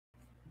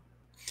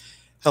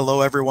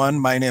Hello, everyone.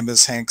 My name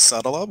is Hank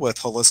Sutala with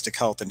Holistic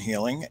Health and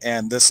Healing,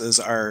 and this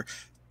is our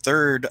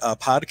third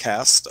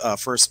podcast,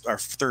 first our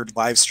third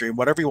live stream,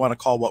 whatever you want to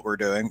call what we're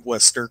doing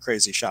with Stir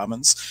Crazy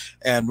Shamans.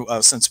 And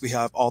since we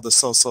have all the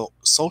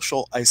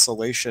social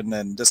isolation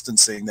and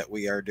distancing that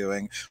we are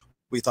doing,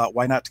 we thought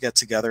why not get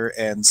together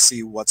and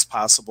see what's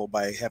possible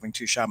by having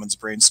two shamans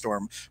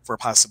brainstorm for a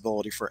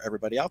possibility for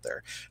everybody out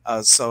there.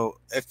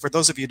 For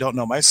those of you who don't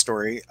know my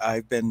story,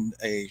 I've been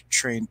a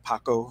trained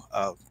Paco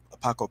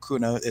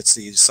Cuna. It's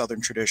the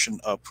southern tradition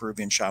of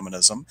Peruvian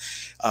shamanism.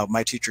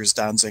 My teacher is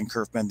Don Zane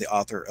Kerfman, the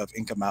author of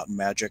Inca Mountain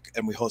Magic,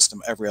 and we host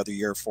him every other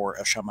year for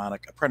a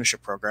shamanic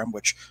apprenticeship program,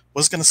 which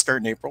was going to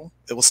start in April.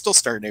 It will still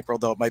start in April,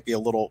 though it might be a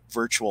little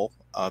virtual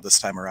this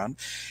time around.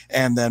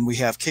 And then we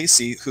have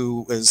Casey,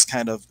 who is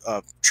kind of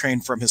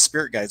trained from his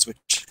spirit guides,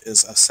 which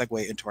is a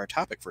segue into our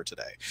topic for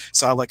today.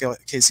 So I'll let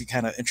Casey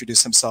kind of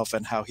introduce himself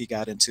and how he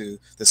got into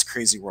this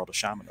crazy world of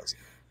shamanism.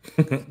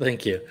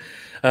 Thank you.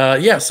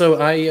 So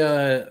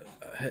I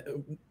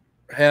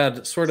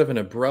had sort of an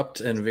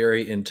abrupt and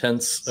very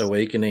intense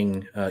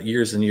awakening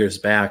years and years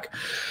back.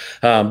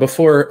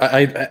 Before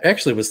I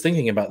actually was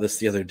thinking about this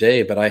the other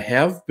day, but I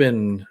have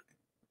been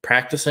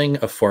practicing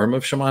a form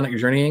of shamanic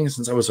journeying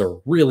since I was a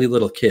really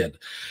little kid.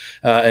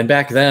 And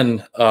back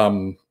then,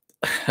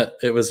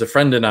 it was a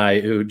friend and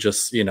I who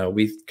just,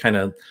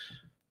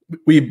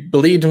 we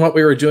believed in what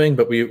we were doing,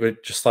 but we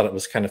just thought it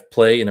was kind of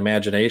play and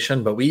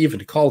imagination. But we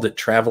even called it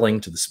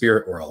traveling to the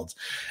spirit world.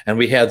 And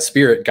we had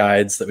spirit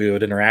guides that we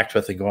would interact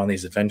with and go on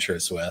these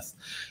adventures with.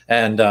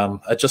 And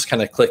I just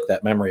kind of clicked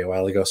that memory a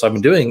while ago. So I've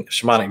been doing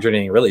shamanic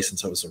journeying really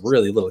since I was a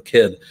really little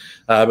kid.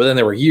 But then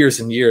there were years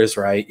and years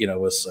where I,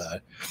 was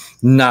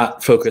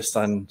not focused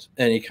on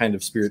any kind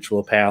of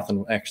spiritual path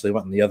and actually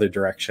went in the other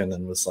direction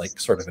and was like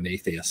sort of an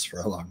atheist for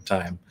a long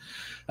time.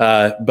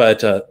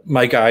 But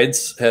my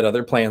guides had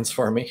other plans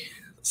for me.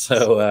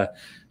 So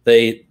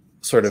they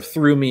sort of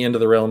threw me into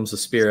the realms of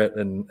spirit,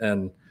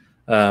 and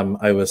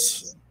I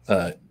was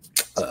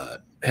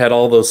had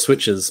all those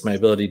switches. My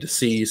ability to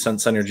see,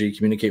 sense energy,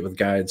 communicate with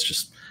guides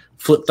just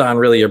flipped on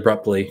really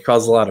abruptly,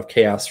 caused a lot of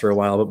chaos for a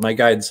while. But my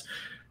guides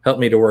helped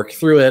me to work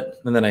through it.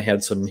 And then I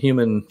had some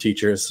human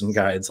teachers and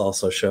guides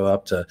also show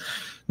up to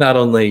not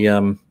only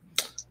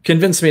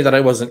convinced me that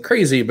I wasn't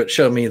crazy, but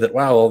showed me that,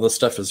 wow, all this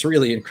stuff is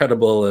really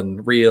incredible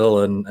and real,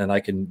 and I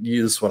can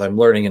use what I'm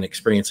learning and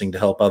experiencing to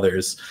help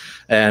others.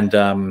 And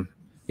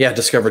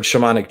discovered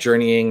shamanic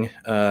journeying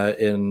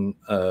in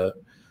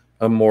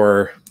a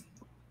more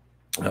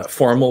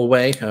formal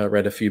way.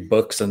 Read a few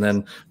books, and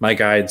then my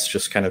guides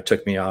just kind of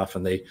took me off,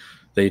 and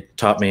they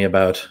taught me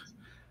about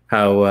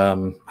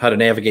how to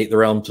navigate the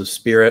realms of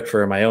spirit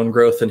for my own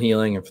growth and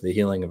healing and for the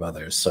healing of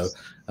others. So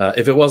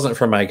if it wasn't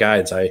for my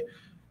guides,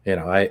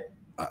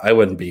 I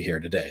wouldn't be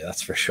here today.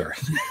 That's for sure.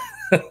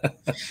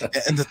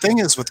 And the thing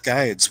is with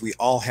guides, we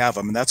all have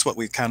them. And that's what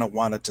we kind of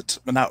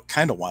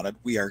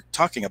we are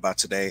talking about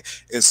today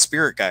is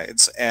spirit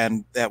guides,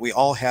 and that we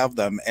all have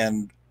them.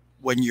 And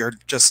when you're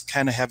just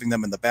kind of having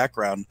them in the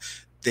background,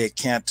 they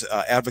can't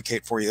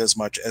advocate for you as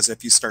much as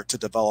if you start to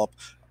develop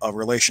a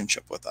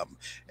relationship with them.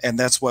 And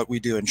that's what we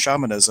do in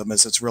shamanism.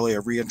 Is it's really a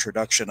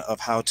reintroduction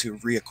of how to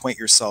reacquaint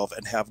yourself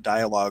and have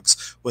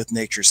dialogues with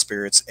nature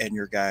spirits and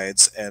your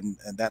guides and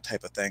that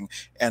type of thing.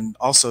 And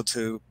also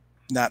to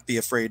not be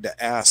afraid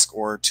to ask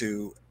or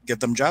to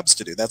give them jobs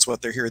to do. That's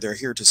what they're here. They're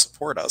here to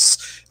support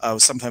us.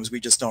 Sometimes we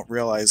just don't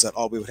realize that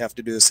all we would have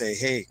to do is say,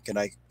 hey, can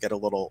I get a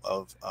little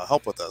of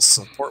help with this,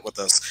 support with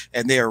this?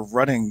 And they are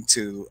running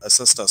to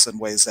assist us in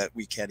ways that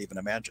we can't even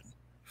imagine.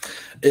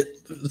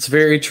 It's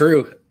very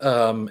true.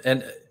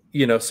 And,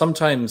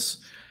 sometimes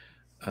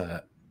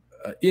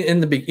in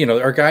the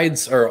our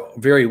guides are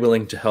very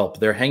willing to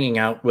help. They're hanging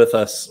out with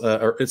us,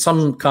 or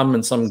some come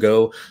and some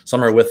go.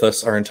 Some are with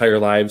us our entire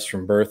lives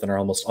from birth and are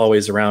almost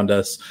always around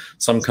us.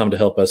 Some come to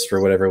help us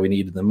for whatever we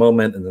need in the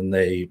moment, and then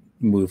they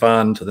move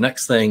on to the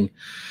next thing.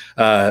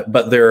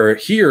 But they're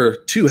here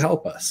to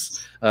help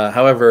us.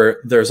 However,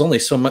 there's only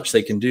so much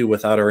they can do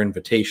without our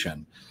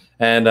invitation.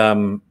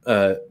 And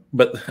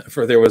but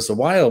there was a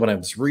while when I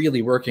was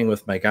really working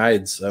with my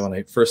guides, when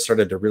I first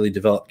started to really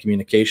develop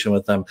communication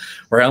with them,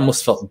 where I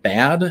almost felt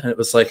bad. And it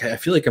was like, I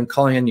feel like I'm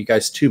calling on you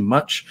guys too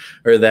much,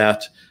 or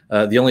that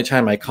the only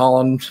time I call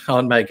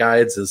on my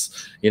guides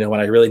is, when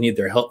I really need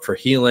their help for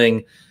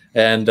healing.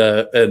 And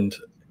so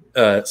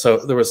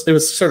it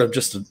was sort of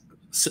just a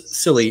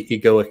silly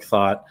egoic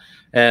thought.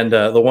 And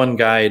the one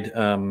guide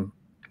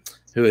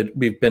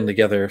we've been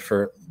together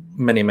for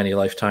many, many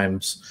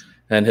lifetimes,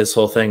 and his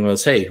whole thing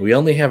was, hey, we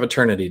only have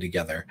eternity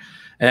together.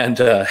 And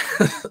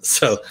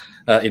so,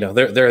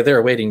 they're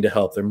there waiting to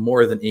help. They're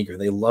more than eager.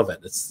 They love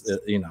it. It's,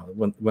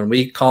 when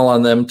we call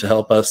on them to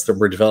help us,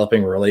 we're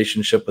developing a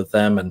relationship with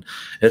them. And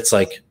it's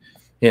like,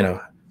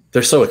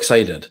 they're so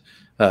excited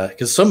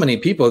because so many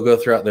people go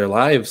throughout their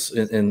lives,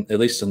 in at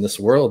least in this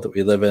world that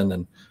we live in,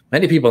 and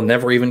many people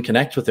never even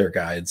connect with their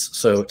guides.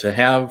 So to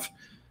have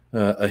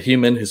a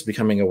human who's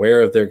becoming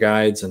aware of their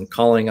guides and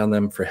calling on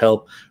them for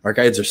help, our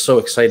guides are so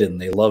excited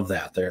and they love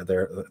that.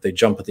 They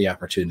jump at the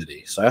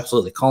opportunity. So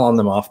absolutely call on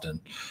them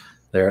often.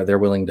 they're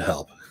willing to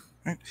help.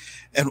 Right.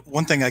 And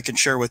one thing I can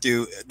share with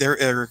you,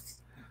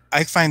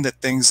 I find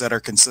that things that are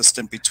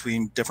consistent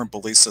between different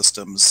belief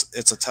systems,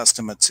 it's a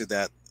testament to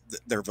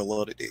their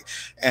validity.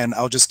 And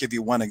I'll just give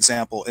you one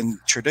example. In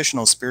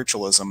traditional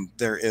spiritualism,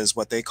 there is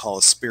what they call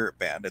a spirit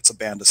band. It's a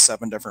band of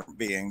 7 different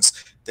beings.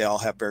 They all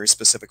have very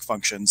specific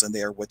functions, and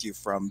they are with you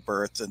from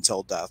birth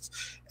until death,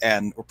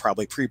 and or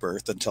probably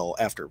pre-birth until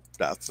after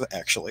death,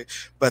 actually.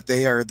 But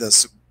they are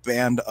this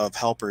band of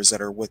helpers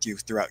that are with you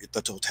throughout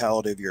the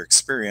totality of your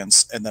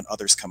experience, and then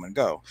others come and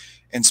go.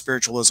 In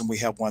spiritualism, we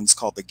have ones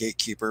called the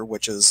gatekeeper,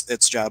 which is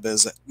its job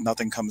is that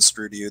nothing comes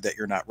through to you that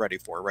you're not ready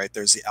for, right?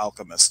 There's the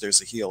alchemist, there's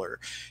a healer.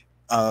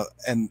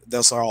 And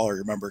those are all I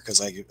remember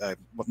because I'm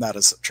not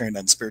as trained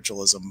in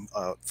spiritualism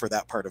for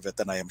that part of it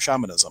than I am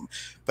shamanism.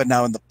 But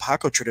now in the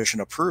Paco tradition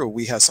of Peru,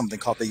 we have something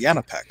called the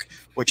Yanapec,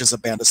 which is a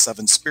band of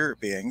 7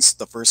 spirit beings.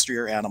 The first 3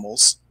 are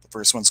animals. The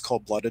first one's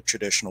cold-blooded,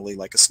 traditionally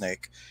like a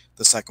snake.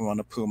 The second one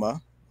a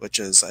puma, which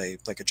is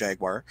like a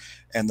jaguar,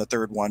 and the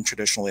third one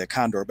traditionally a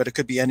condor, but it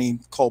could be any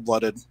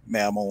cold-blooded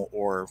mammal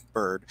or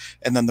bird.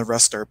 And then the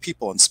rest are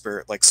people in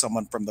spirit, like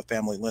someone from the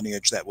family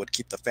lineage that would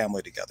keep the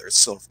family together.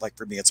 So like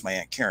for me, it's my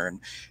Aunt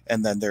Karen.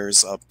 And then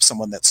there's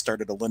someone that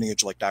started a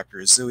lineage like Dr.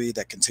 Uzui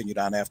that continued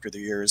on after the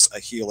years, a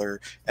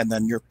healer, and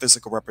then your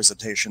physical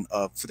representation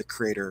of the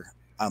creator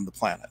on the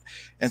planet.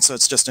 And so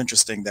it's just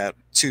interesting that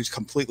 2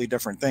 completely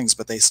different things,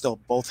 but they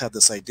still both have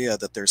this idea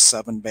that there's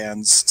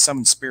 7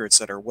 spirits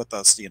that are with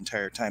us the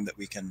entire time that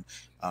we can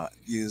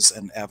use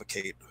and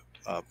advocate.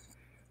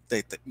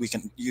 That we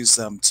can use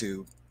them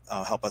to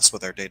help us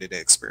with our day-to-day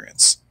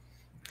experience.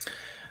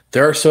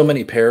 There are so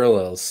many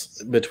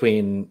parallels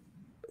between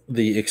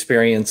the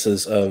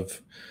experiences of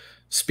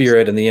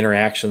spirit and the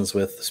interactions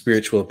with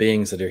spiritual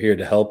beings that are here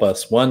to help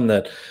us. One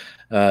that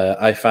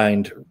I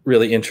find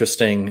really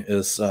interesting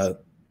is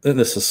and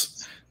this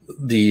is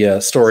the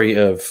story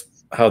of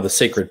how the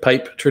sacred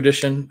pipe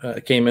tradition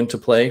came into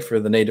play for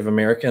the Native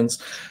Americans.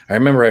 I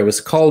remember I was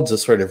called to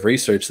sort of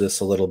research this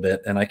a little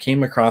bit, and I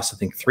came across, I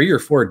think, 3 or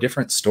 4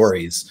 different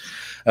stories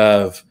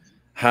of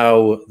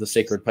how the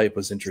sacred pipe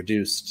was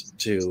introduced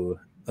to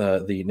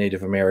the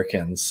Native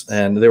Americans.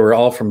 And they were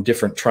all from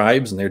different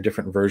tribes, and they're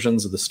different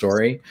versions of the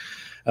story.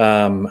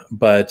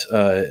 But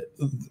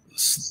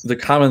the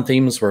common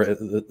themes were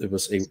it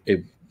was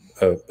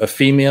a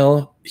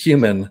female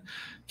human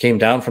came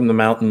down from the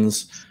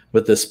mountains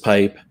with this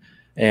pipe,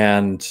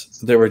 and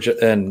there were just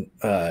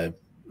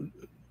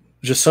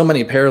so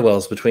many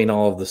parallels between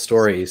all of the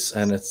stories.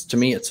 And to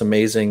me, it's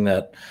amazing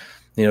that,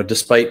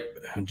 despite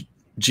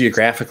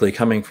geographically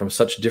coming from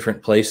such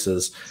different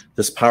places,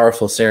 this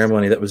powerful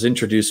ceremony that was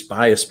introduced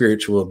by a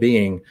spiritual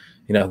being,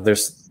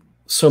 there's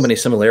so many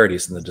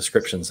similarities in the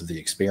descriptions of the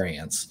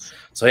experience.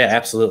 So yeah,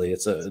 absolutely.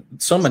 It's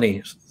so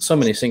many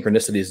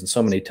synchronicities and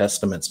so many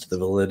testaments to the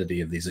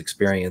validity of these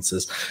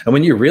experiences. And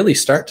when you really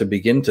start to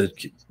begin to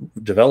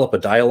develop a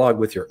dialogue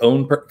with your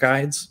own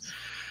guides,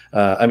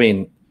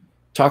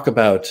 talk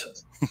about,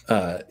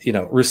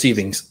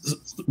 receiving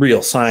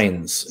real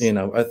signs.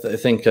 I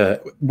think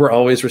we're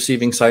always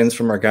receiving signs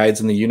from our guides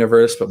in the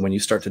universe, but when you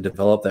start to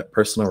develop that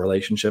personal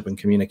relationship and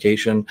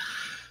communication,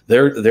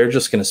 they're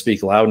just going to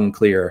speak loud and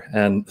clear,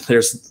 and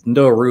there's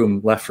no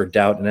room left for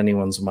doubt in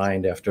anyone's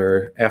mind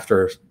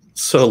after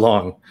so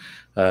long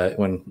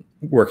when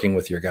working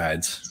with your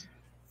guides.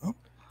 Oh,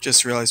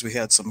 just realized we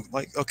had some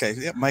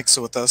Mike's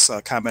with us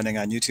commenting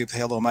on YouTube.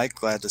 Hello, Mike.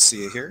 Glad to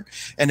see you here.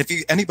 And if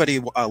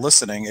anybody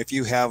listening, if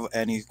you have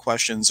any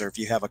questions or if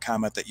you have a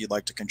comment that you'd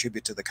like to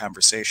contribute to the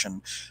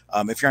conversation,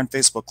 if you're on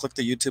Facebook, click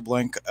the YouTube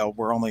link.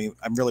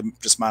 I'm really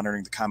just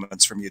monitoring the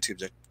comments from YouTube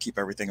to keep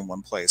everything in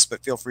one place,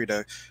 but feel free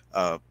to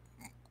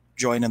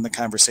join in the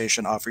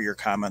conversation, offer your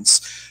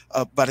comments.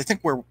 But I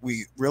think where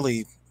we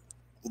really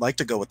like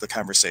to go with the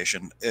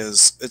conversation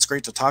is it's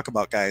great to talk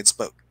about guides,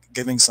 but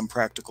giving some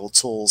practical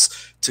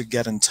tools to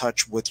get in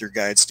touch with your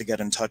guides, to get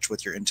in touch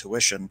with your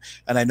intuition.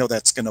 And I know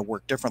that's going to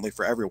work differently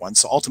for everyone.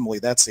 So ultimately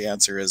that's the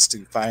answer, is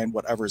to find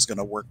whatever is going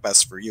to work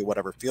best for you,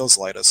 whatever feels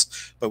lightest.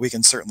 But we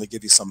can certainly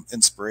give you some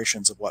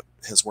inspirations of what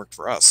has worked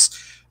for us.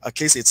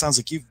 Casey, it sounds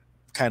like you've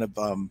kind of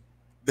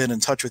been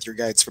in touch with your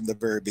guides from the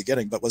very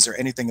beginning, but was there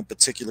anything in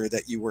particular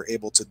that you were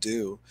able to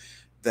do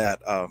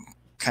that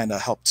kind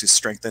of helped to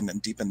strengthen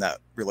and deepen that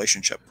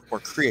relationship, or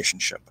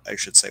creationship, I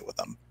should say, with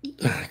them?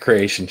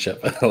 Creationship.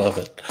 I love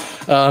it.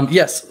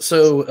 Yes.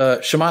 So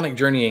shamanic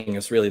journeying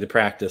is really the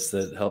practice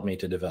that helped me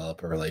to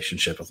develop a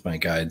relationship with my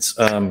guides.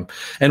 And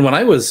when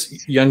I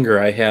was younger,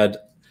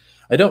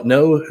 I don't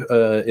know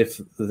if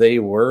they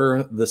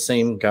were the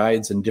same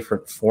guides in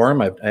different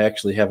form. I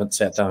actually haven't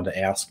sat down to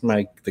ask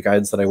the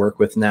guides that I work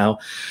with now,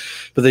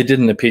 but they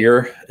didn't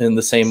appear in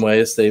the same way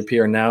as they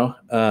appear now.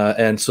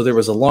 And so there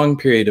was a long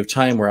period of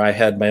time where I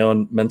had my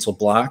own mental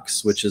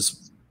blocks, which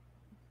is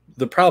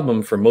the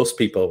problem for most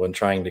people when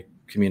trying to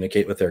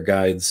communicate with their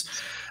guides.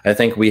 I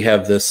think we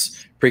have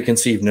this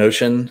preconceived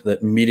notion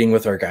that meeting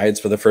with our guides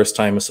for the first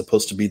time is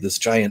supposed to be this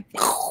giant,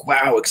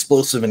 wow,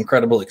 explosive,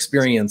 incredible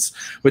experience,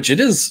 which it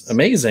is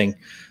amazing.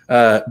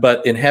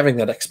 But in having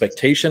that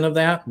expectation of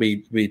that,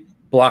 we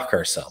block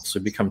ourselves.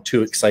 We become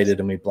too excited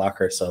and we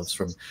block ourselves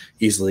from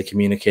easily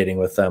communicating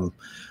with them.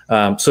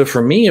 So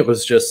for me, it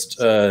was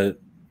just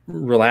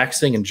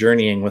relaxing and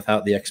journeying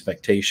without the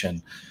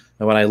expectation.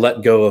 And when I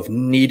let go of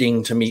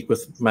needing to meet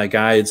with my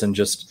guides and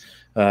just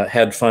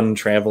had fun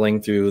traveling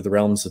through the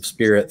realms of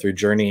spirit, through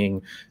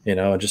journeying,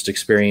 and just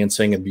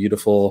experiencing a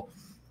beautiful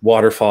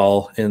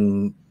waterfall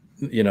in,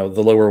 the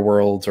lower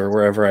worlds or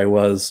wherever I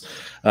was.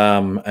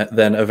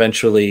 Then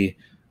eventually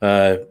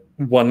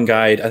one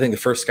guide, I think the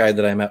first guide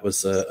that I met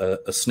was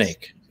a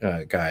snake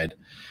guide,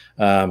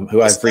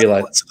 who I've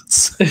realized,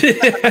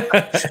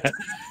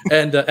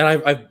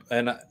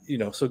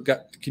 so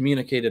got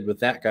communicated with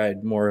that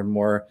guide more and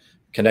more,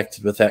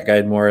 connected with that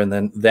guide more. And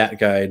then that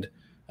guide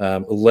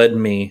led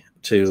me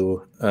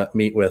to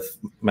meet with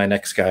my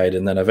next guide.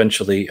 And then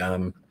eventually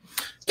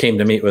came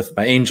to meet with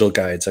my angel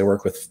guides. I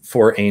work with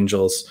 4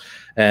 angels,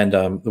 and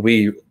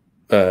we're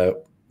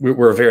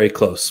very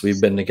close.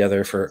 We've been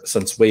together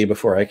since way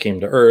before I came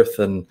to Earth.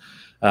 And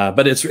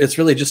but it's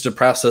really just a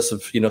process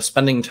of,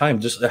 spending time.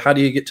 Just how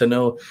do you get to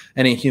know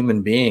any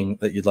human being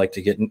that you'd like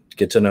to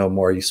get to know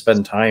more? You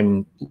spend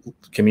time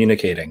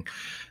communicating.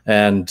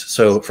 And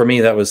so for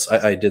me, that was,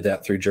 I did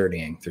that through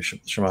journeying, through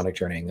shamanic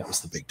journeying. That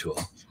was the big tool.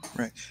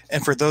 Right.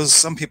 And for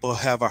some people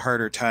have a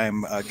harder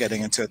time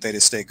getting into a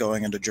theta state,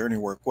 going into journey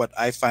work. What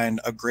I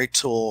find a great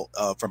tool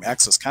from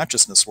Access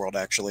Consciousness World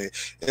actually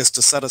is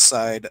to set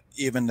aside,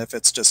 even if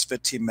it's just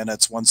 15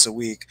 minutes once a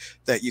week,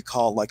 that you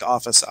call like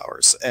office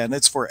hours. And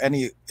it's for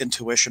any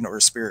intuition or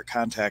spirit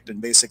contact.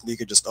 And basically you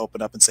could just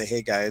open up and say,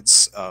 hey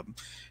guides,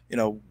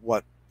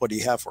 what do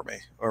you have for me?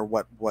 Or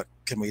what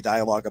can we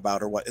dialogue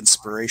about, or what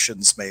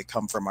inspirations may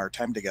come from our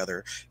time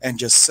together, and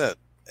just sit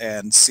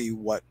and see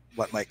what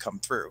might come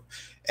through.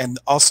 And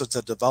also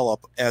to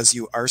develop, as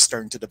you are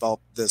starting to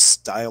develop this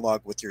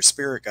dialogue with your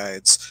spirit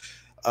guides,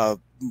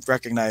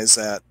 recognize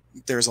that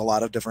there's a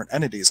lot of different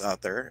entities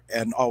out there,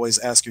 and always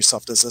ask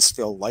yourself, does this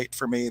feel light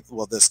for me?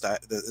 Is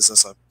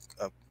this a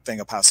thing,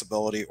 a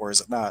possibility, or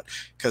is it not?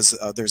 Because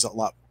there's a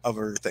lot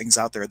other things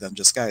out there than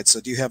just guides.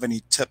 So do you have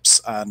any tips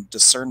on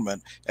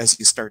discernment as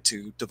you start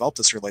to develop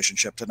this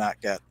relationship, to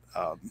not get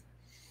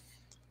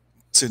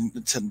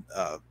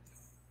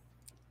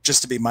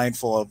just to be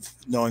mindful of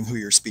knowing who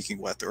you're speaking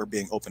with or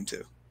being open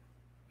to?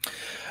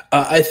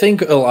 I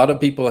think a lot of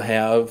people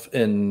have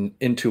an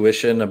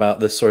intuition about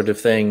this sort of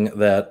thing,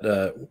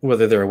 that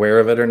whether they're aware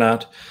of it or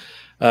not.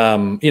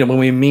 When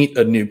we meet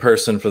a new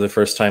person for the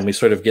first time, we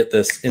sort of get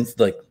this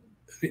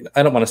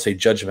I don't want to say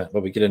judgment,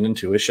 but we get an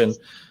intuition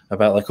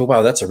about like, oh,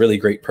 wow, that's a really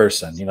great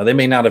person. They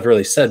may not have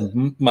really said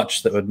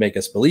much that would make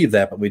us believe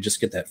that, but we just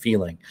get that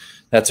feeling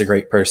that's a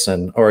great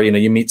person. Or,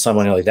 you meet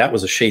someone, you're like, that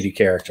was a shady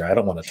character. I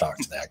don't want to talk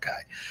to that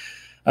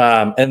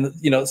guy. And,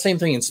 the same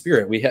thing in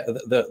spirit. We have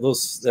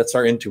that's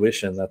our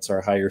intuition. That's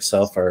our higher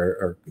self,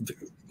 or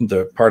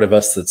the part of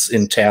us that's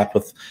in tap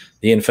with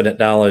the infinite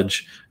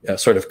knowledge,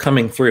 sort of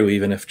coming through,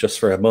 even if just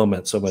for a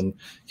moment. So when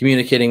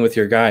communicating with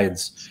your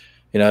guides,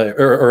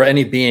 or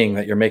any being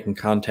that you're making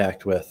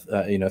contact with,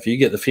 if you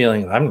get the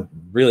feeling, I'm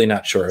really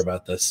not sure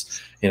about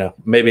this,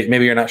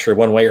 maybe you're not sure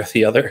one way or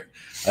the other.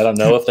 I don't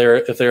know if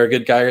they're a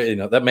good guy,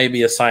 that may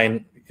be a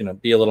sign,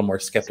 be a little more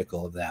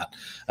skeptical of that.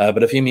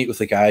 But if you meet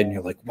with a guide and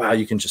you're like, wow,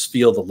 you can just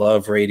feel the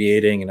love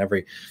radiating,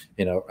 and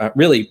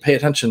really pay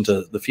attention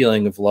to the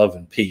feeling of love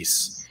and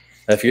peace.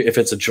 If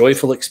it's a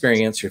joyful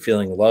experience, you're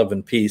feeling love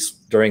and peace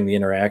during the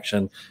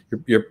interaction,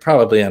 you're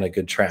probably on a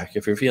good track.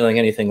 If you're feeling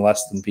anything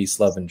less than peace,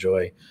 love, and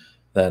joy,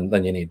 then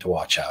you need to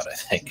watch out, I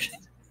think.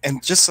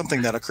 And just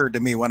something that occurred to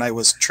me when I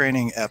was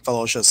training at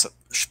Fellowships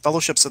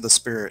of the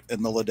Spirit in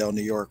Milledale,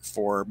 New York,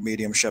 for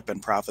mediumship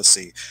and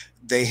prophecy,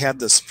 they had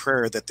this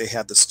prayer that they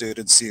had the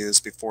students use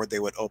before they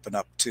would open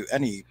up to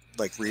any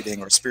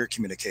reading or spirit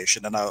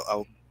communication. And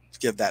I'll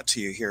give that to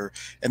you here.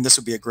 And this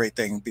would be a great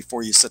thing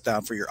before you sit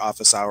down for your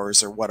office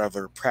hours or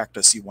whatever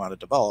practice you want to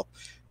develop.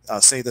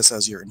 Say this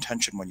as your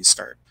intention when you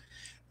start.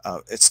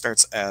 It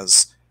starts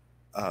as...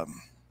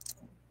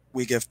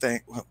 we give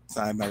thanks.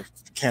 I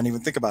can't even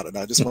think about it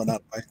now. I just went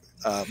out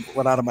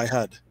of my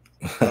head.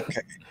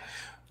 Okay.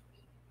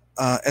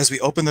 As we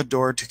open the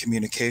door to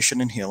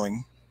communication and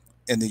healing,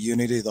 in the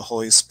unity of the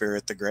Holy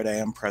Spirit, the great I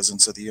Am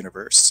presence of the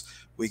universe,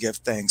 we give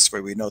thanks,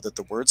 for we know that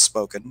the word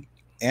spoken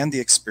and the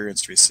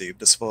experience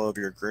received is full of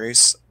your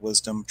grace,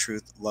 wisdom,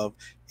 truth, love,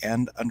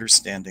 and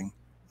understanding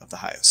of the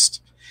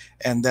highest.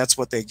 And that's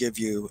what they give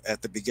you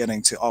at the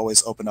beginning, to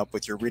always open up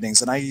with your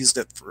readings. And I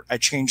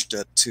changed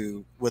it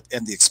to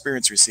and the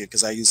experience received,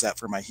 because I use that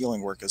for my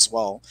healing work as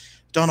well.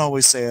 Don't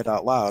always say it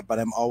out loud, but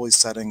I'm always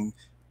setting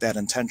that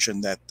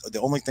intention that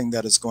the only thing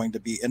that is going to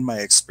be in my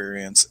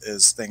experience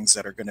is things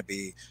that are going to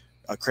be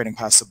creating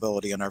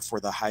possibility and are for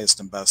the highest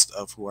and best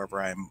of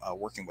whoever I'm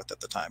working with at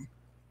the time.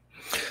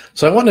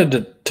 So I wanted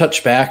to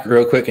touch back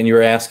real quick, and you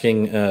were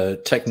asking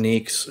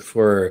techniques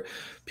for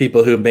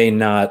people who may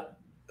not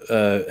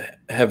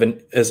have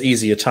as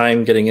easy a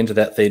time getting into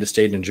that theta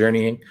state and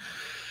journeying.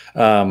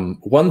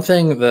 One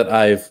thing that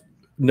I've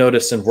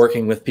noticed in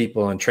working with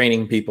people and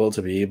training people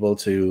to be able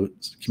to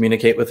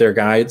communicate with their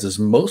guides is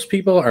most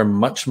people are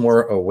much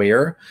more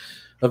aware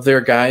of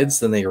their guides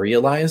than they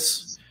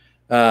realize.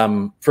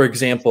 For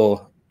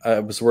example, I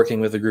was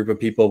working with a group of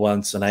people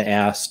once, and I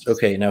asked,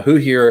 okay, now who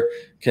here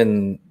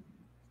can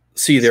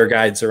see their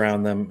guides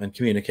around them and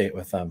communicate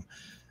with them?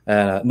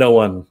 No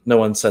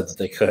one said that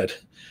they could.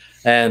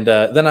 And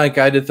then I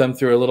guided them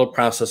through a little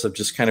process of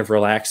just kind of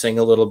relaxing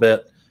a little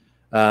bit.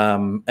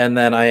 And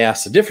then I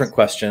asked a different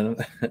question,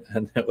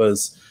 and it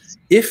was,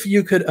 if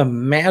you could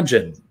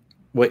imagine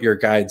what your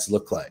guides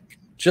look like,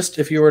 just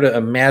if you were to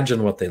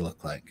imagine what they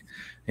look like,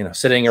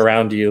 sitting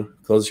around you,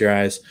 close your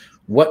eyes,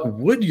 what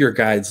would your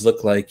guides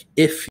look like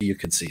if you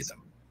could see them?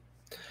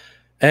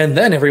 And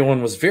then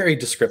everyone was very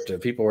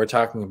descriptive. People were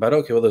talking about,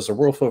 okay, well, there's a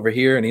wolf over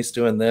here and he's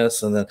doing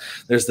this. And then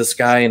there's this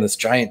guy and this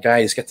giant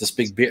guy, he's got this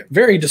big beard,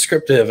 very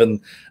descriptive.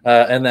 And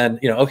then,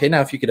 okay,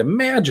 now if you could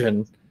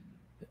imagine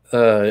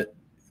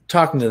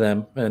talking to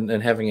them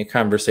and having a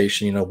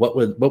conversation, what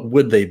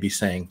would they be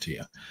saying to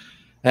you?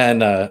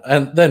 And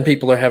then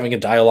people are having a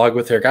dialogue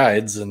with their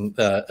guides. And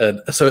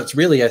so it's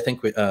really, I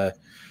think,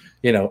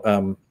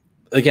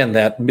 again,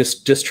 that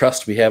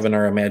distrust we have in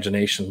our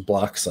imagination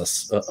blocks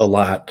us a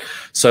lot.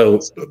 So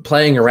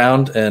playing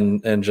around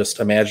and just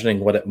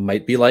imagining what it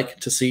might be like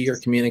to see or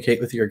communicate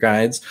with your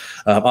guides.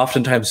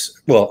 Oftentimes,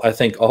 well, I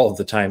think all of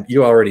the time,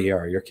 you already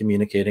are. You're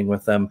communicating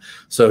with them.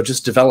 So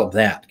just develop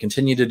that.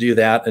 Continue to do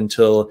that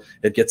until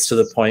it gets to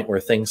the point where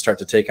things start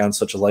to take on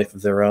such a life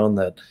of their own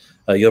that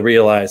you'll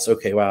realize,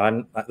 okay,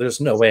 wow, there's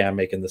no way I'm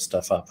making this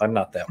stuff up. I'm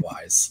not that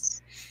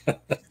wise.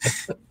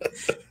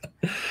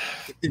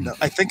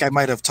 I think I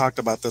might have talked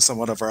about this on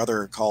one of our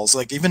other calls.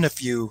 Like, even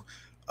if you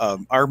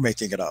are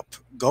making it up,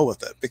 go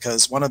with it.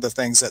 Because one of the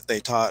things that they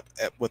taught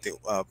at what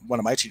one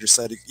of my teachers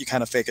said, you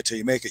kind of fake it till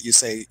you make it. You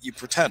say, you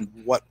pretend,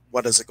 what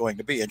is it going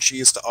to be? And she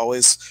used to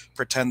always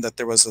pretend that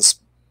there was this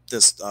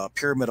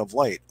pyramid of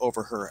light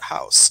over her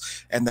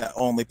house, and that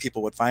only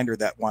people would find her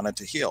that wanted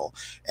to heal.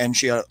 And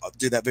she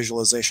do that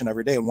visualization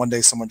every day. And one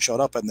day someone showed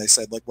up and they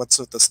said, like, what's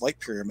with this light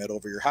pyramid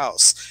over your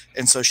house?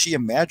 And so she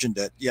imagined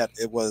it, yet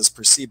it was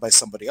perceived by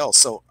somebody else.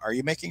 So are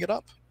you making it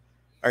up?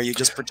 Are you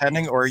just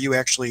pretending, or are you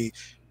actually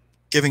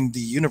giving the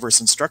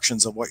universe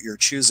instructions of what you're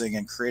choosing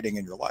and creating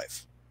in your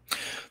life?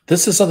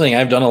 This is something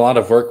I've done a lot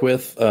of work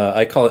with.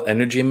 I call it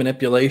energy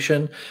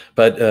manipulation,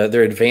 but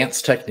there are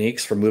advanced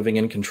techniques for moving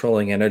and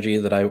controlling energy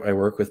that I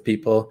work with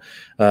people.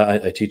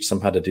 I teach them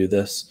how to do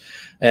this.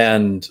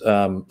 And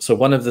so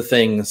one of the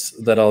things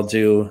that I'll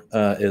do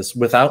is,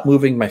 without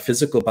moving my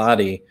physical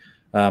body,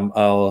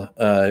 I'll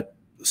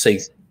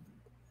say,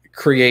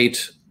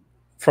 create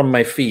from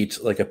my feet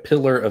like a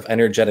pillar of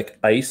energetic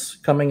ice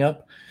coming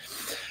up.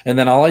 And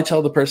then all I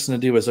tell the person to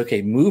do is,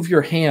 okay, move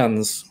your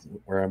hands.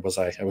 Where was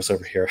I? I was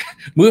over here.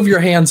 Move your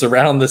hands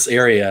around this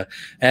area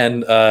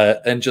and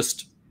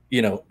just,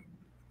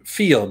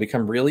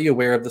 become really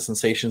aware of the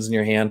sensations in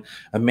your hand.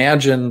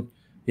 Imagine,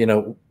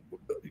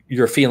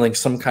 you're feeling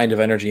some kind of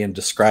energy and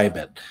describe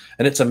it.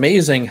 And it's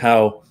amazing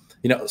how,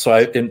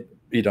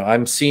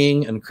 I'm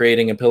seeing and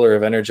creating a pillar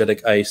of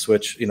energetic ice,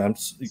 which, I'm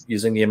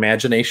using the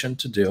imagination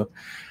to do.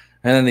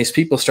 And then these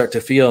people start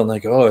to feel and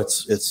like, oh,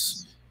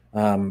 it's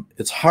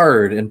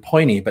hard and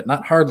pointy, but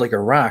not hard like a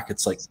rock.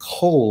 It's like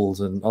cold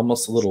and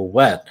almost a little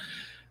wet.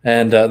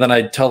 And then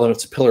I tell them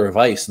it's a pillar of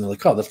ice, and they're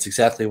like, oh, that's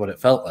exactly what it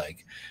felt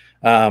like.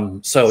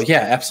 So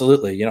yeah,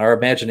 absolutely. Our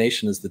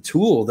imagination is the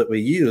tool that we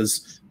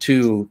use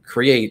to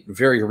create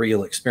very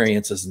real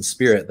experiences in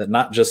spirit that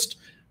not just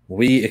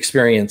we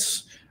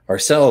experience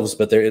ourselves,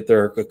 but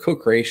they're a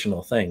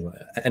co-creational thing.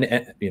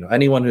 And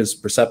anyone who's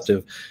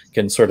perceptive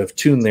can sort of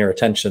tune their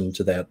attention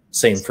to that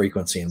same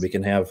frequency, and we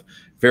can have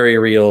very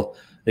real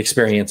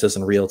experiences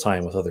in real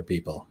time with other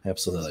people.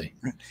 Absolutely.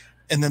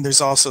 And then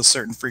there's also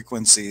certain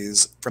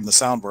frequencies from the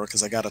sound world,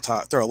 because I got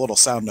to throw a little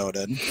sound note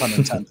in, pun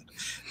intended,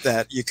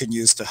 that you can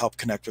use to help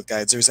connect with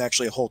guides. There's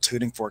actually a whole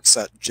tuning fork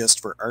set just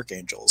for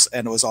archangels,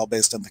 and it was all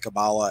based on the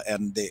Kabbalah,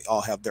 and they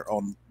all have their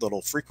own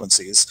little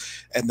frequencies.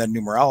 And then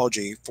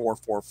numerology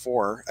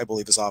 444, I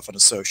believe, is often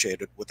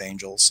associated with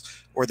angels.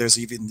 Or there's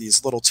even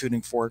these little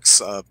tuning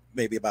forks,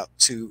 maybe about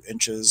 2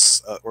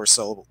 inches or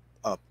so,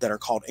 that are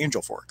called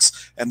angel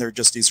forks, and they're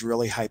just these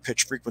really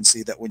high-pitched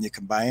frequency that when you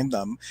combine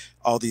them,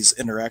 all these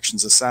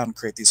interactions of sound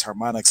create these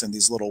harmonics and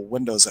these little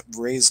windows that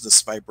raise this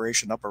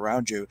vibration up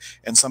around you.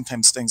 And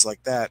sometimes things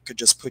like that could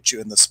just put you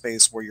in the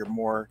space where you're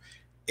more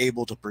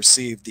able to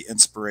perceive the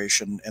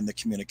inspiration and the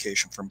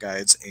communication from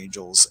guides,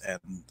 angels, and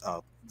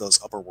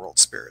those upper world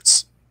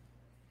spirits.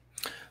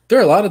 There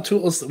are a lot of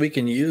tools that we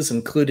can use,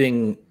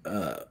 including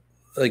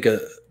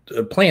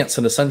plants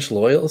and essential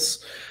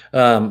oils.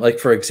 Like,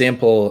 for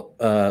example,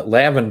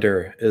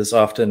 lavender is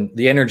often,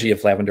 the energy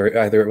of lavender,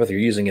 either whether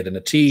you're using it in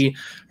a tea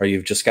or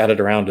you've just got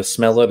it around to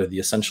smell it, or the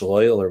essential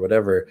oil or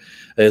whatever,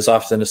 is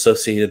often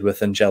associated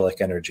with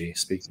angelic energy,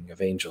 speaking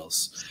of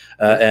angels.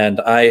 And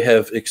I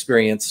have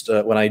experienced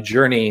when I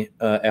journey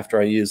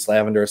after I use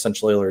lavender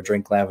essential oil or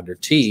drink lavender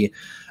tea,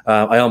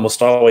 I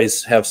almost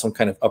always have some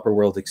kind of upper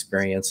world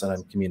experience, and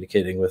I'm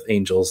communicating with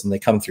angels, and they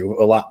come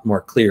through a lot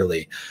more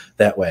clearly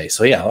that way.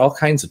 So yeah, all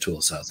kinds of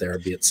tools out there,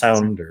 be it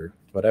sound or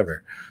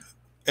whatever.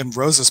 And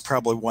rose is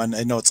probably one,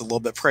 I know it's a little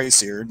bit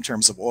pricier in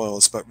terms of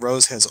oils, but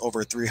rose has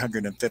over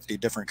 350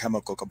 different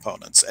chemical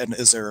components. And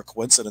is there a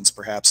coincidence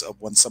perhaps of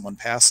when someone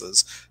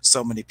passes,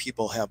 so many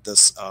people have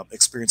this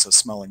experience of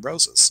smelling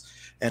roses?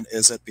 And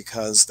is it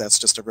because that's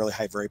just a really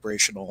high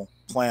vibrational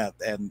plant,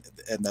 and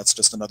that's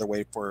just another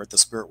way for the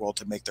spirit world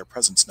to make their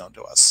presence known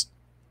to us?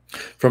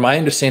 From my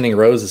understanding,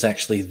 rose is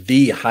actually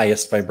the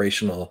highest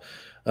vibrational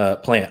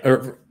plant,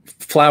 or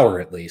flower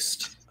at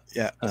least.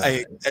 Yeah,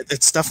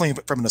 it's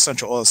definitely from an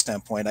essential oil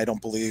standpoint. I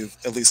don't believe,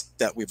 at least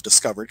that we've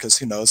discovered, because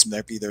who knows,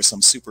 maybe there's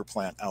some super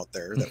plant out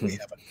there that we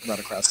haven't run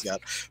across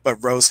yet.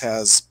 But rose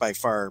has by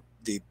far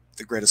the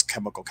greatest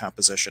chemical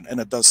composition, and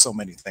it does so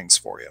many things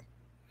for you.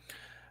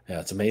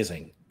 Yeah, it's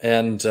amazing.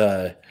 And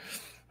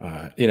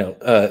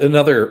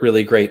another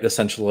really great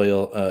essential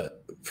oil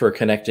for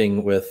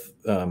connecting with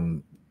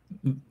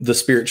the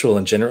spiritual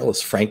in general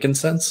is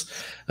frankincense.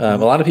 A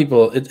lot of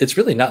people, it's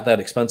really not that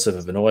expensive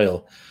of an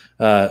oil.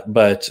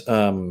 But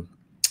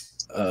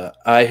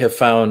I have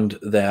found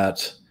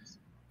that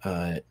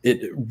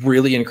it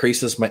really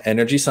increases my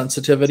energy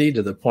sensitivity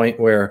to the point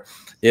where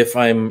if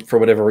I'm, for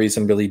whatever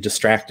reason, really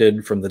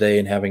distracted from the day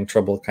and having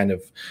trouble kind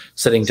of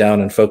sitting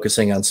down and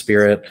focusing on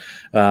spirit,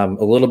 a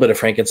little bit of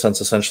frankincense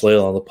essential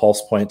oil on the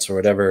pulse points or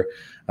whatever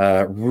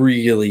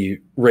really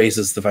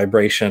raises the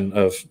vibration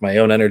of my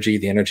own energy,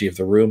 the energy of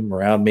the room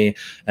around me.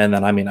 And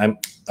then,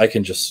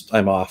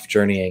 I'm off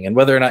journeying. And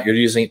whether or not you're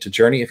using it to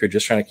journey, if you're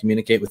just trying to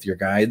communicate with your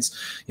guides,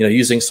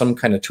 using some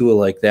kind of tool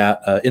like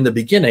that in the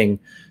beginning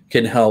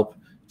can help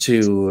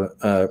to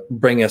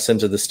bring us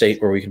into the state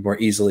where we can more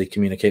easily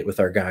communicate with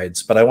our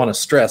guides. But I want to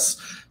stress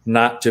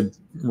not to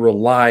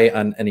rely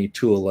on any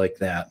tool like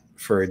that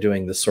for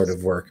doing this sort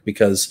of work,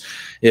 because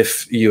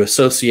if you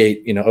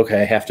associate,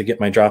 okay, I have to get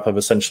my drop of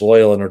essential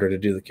oil in order to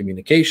do the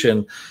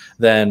communication,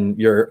 then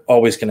you're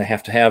always going to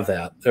have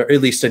that, or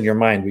at least in your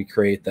mind, we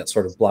create that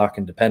sort of block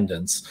and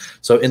dependence.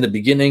 So in the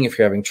beginning, if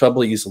you're having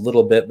trouble, use a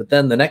little bit, but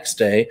then the next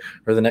day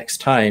or the next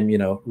time,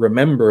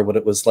 remember what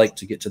it was like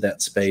to get to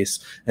that space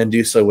and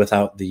do so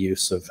without the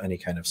use of any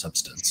kind of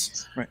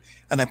substance. Right.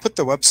 And I put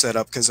the website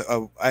up because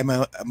I'm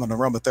an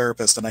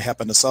aromatherapist and I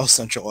happen to sell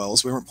essential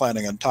oils. We weren't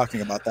planning on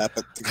talking about that,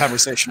 but the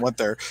conversation went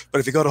there. But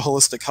if you go to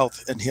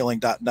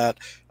holistichealthandhealing.net,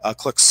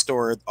 click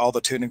store, all the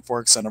tuning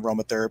forks and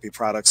aromatherapy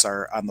products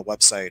are on the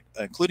website,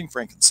 including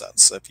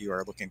frankincense, if you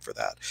are looking for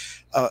that.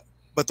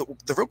 But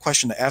the real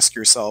question to ask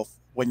yourself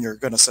when you're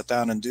going to sit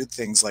down and do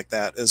things like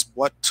that is,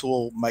 what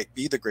tool might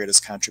be the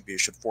greatest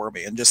contribution for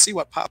me? And just see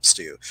what pops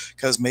to you,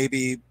 because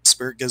maybe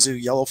spirit gives you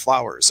yellow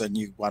flowers and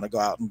you want to go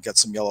out and get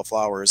some yellow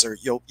flowers, or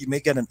you may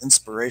get an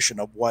inspiration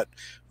of what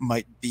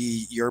might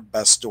be your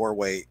best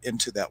doorway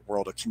into that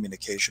world of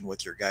communication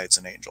with your guides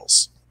and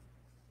angels.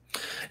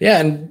 Yeah,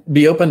 and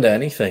be open to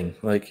anything,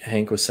 like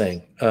Hank was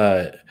saying.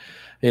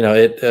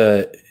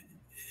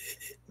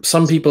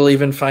 Some people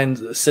even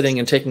find sitting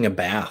and taking a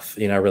bath,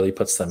 really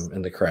puts them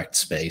in the correct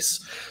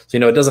space. So,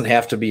 it doesn't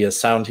have to be a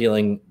sound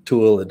healing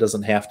tool. It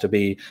doesn't have to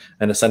be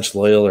an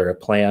essential oil or a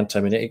plant.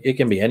 I mean, it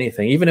can be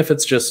anything, even if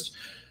it's just,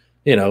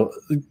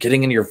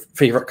 getting in your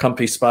favorite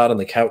comfy spot on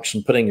the couch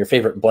and putting your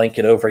favorite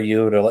blanket over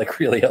you to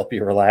really help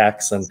you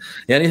relax, and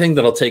anything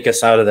that'll take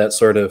us out of that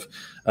sort of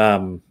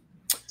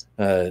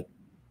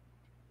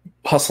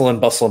hustle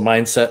and bustle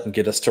mindset and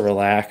get us to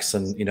relax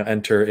and,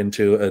 enter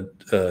into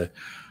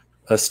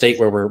a state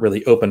where we're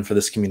really open for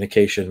this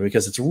communication,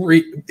 because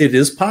it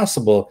is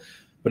possible,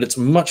 but it's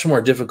much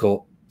more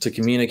difficult to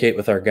communicate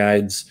with our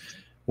guides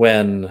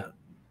when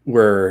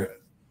we're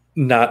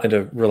not in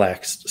a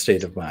relaxed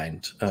state of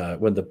mind.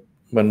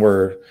 When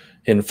we're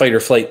in fight or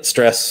flight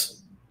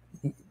stress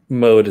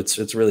mode,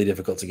 it's really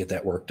difficult to get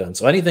that work done.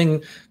 So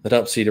anything that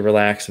helps you to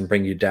relax and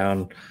bring you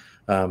down,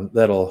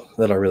 that'll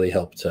really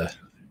help to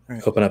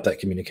open up that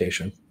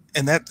communication.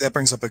 And that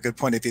brings up a good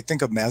point. If you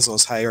think of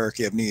Maslow's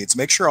hierarchy of needs,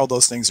 make sure all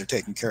those things are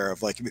taken care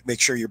of. Like,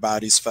 make sure your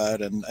body's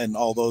fed and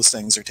all those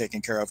things are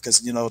taken care of,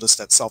 because you notice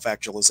that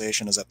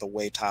self-actualization is at the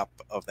way top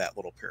of that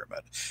little pyramid.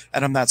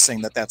 And I'm not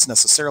saying that that's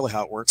necessarily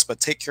how it works, but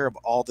take care of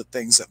all the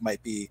things that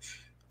might be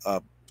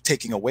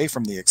taking away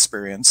from the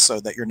experience, so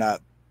that you're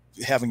not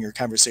having your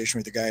conversation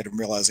with your guide and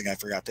realizing I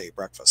forgot to eat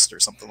breakfast or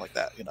something like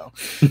that,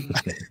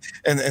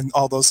 and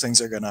all those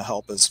things are going to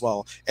help as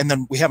well. And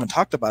then we haven't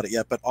talked about it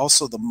yet, but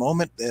also the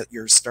moment that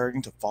you're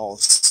starting to fall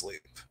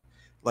asleep,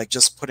 like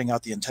just putting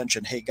out the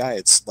intention, hey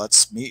guides,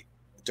 let's meet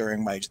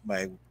during my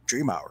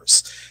dream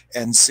hours,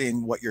 and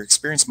seeing what your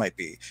experience might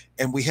be.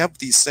 And we have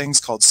these things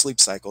called sleep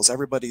cycles.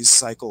 Everybody's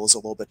cycle is a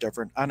little bit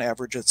different. On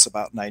average, it's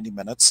about 90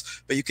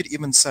 minutes, but you could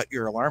even set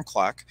your alarm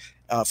clock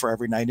for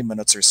every 90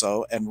 minutes or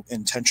so, and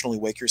intentionally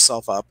wake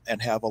yourself up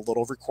and have a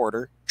little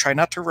recorder. Try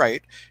not to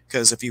write,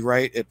 because if you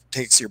write, it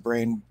takes your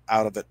brain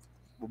out of it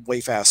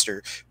way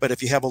faster. But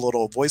if you have a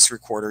little voice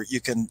recorder, you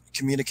can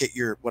communicate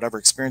your whatever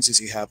experiences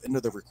you have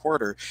into the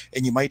recorder,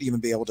 and you might even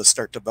be able to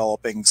start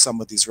developing some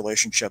of these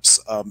relationships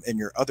in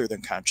your other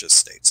than conscious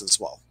states as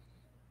well.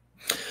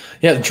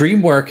 Yeah,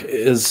 dream work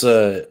is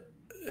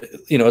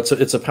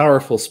it's a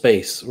powerful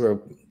space where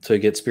to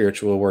get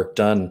spiritual work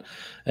done.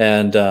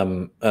 And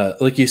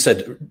like you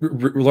said,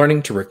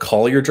 learning to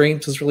recall your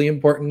dreams is really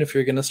important if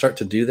you're going to start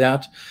to do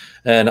that.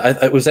 And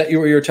was that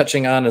what you were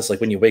touching on, is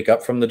like when you wake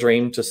up from the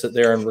dream to sit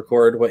there and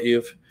record what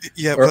you've...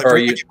 Yeah, but right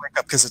when you wake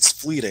up, because it's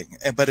fleeting.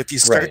 But if you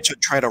start to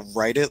try to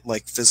write it,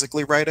 like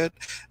physically write it,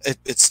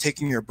 it's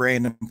taking your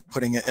brain and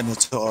putting it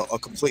into a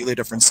completely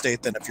different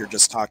state than if you're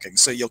just talking.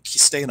 So you'll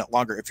stay in it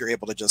longer if you're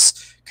able to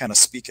just kind of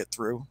speak it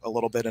through a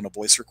little bit in a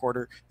voice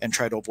recorder and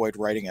try to avoid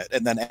writing it.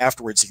 And then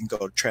afterwards, you can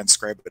go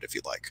transcribe it if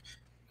you'd like.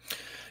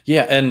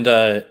 Yeah, and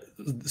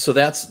so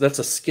that's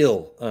a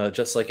skill,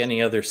 just like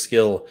any other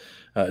skill.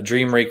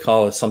 Dream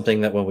recall is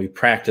something that when we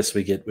practice,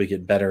 we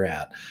get better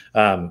at.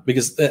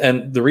 Because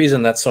the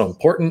reason that's so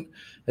important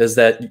is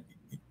that,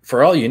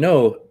 for all you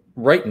know,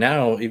 right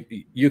now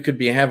you could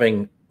be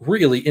having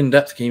really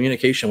in-depth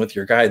communication with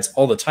your guides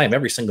all the time,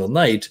 every single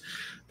night.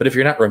 But if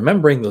you're not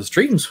remembering those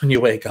dreams when you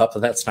wake up,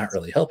 then that's not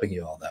really helping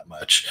you all that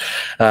much,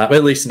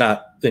 at least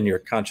not in your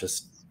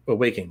conscious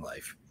waking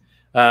life.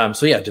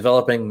 So yeah,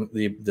 developing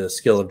the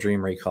skill of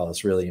dream recall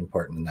is really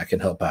important, and that can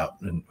help out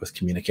with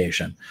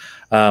communication.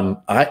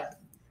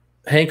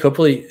 Hank,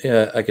 hopefully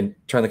I can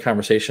turn the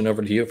conversation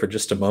over to you for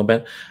just a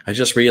moment. I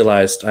just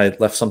realized I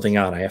left something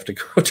on. I have to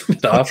go turn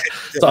it off.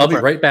 So I'll be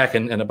right back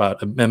in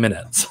about a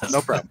minute. So.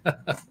 No problem.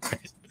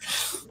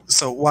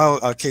 So while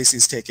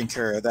Casey's taking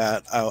care of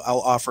that,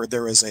 I'll offer,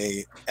 there is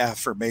a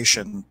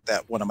affirmation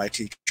that one of my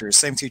teachers,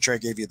 same teacher I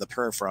gave you the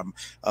prayer from,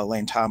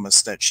 Elaine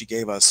Thomas, that she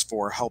gave us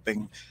for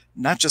helping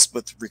not just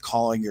with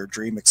recalling your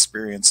dream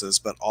experiences,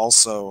 but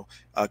also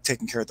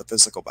taking care of the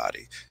physical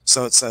body.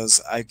 So it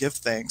says, I give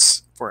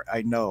thanks, for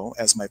I know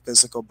as my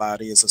physical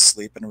body is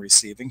asleep and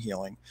receiving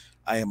healing,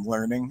 I am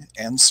learning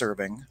and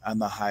serving on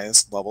the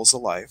highest levels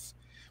of life,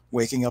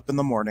 waking up in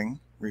the morning,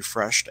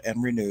 refreshed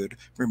and renewed,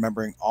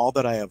 remembering all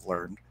that I have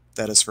learned,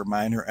 that is for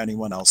mine or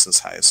anyone else's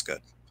highest good.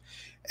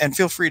 And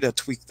feel free to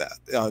tweak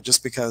that,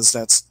 just because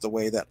that's the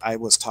way that I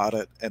was taught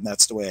it, and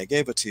that's the way I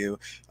gave it to you.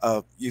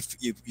 You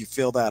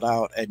feel that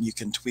out, and you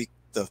can tweak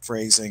the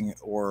phrasing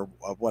or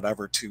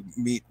whatever to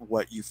meet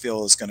what you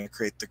feel is going to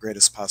create the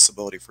greatest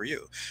possibility for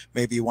you.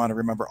 Maybe you want to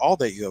remember all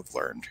that you have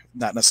learned,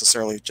 not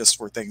necessarily just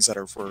for things that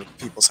are for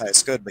people's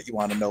highest good, but you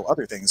want to know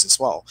other things as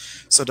well.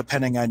 So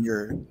depending on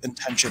your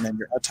intention and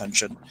your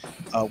attention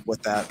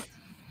with that,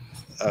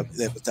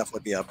 it would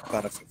definitely be a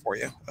benefit for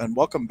you. And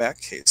welcome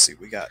back, Casey.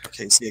 We got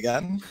Casey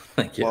again.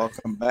 Thank you.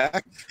 Welcome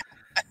back.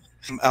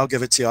 I'll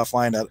give it to you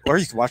offline, or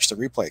you can watch the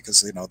replay, because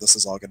this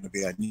is all going to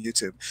be on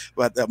YouTube.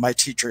 But my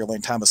teacher,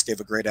 Elaine Thomas, gave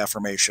a great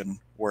affirmation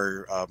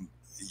where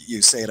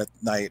you say it at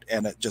night,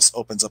 and it just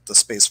opens up the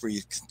space for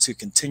you to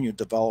continue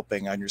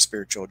developing on your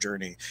spiritual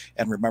journey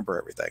and remember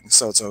everything.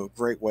 So it's a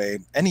great way.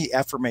 Any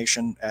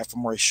affirmation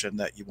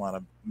that you want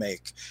to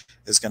make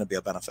is going to be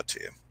a benefit to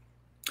you.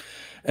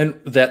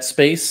 And that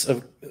space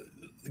of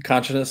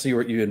consciousness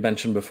you had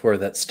mentioned before,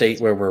 that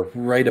state where we're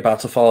right about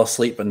to fall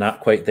asleep but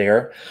not quite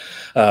there,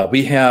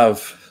 we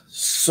have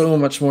so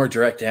much more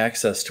direct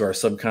access to our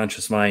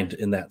subconscious mind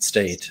in that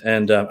state.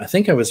 And I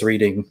think I was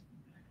reading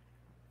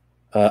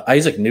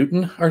Isaac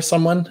Newton or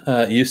someone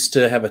used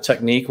to have a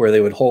technique where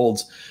they would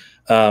hold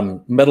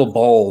metal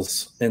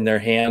balls in their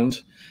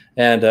hand,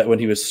 and when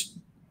he was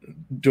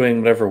doing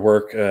whatever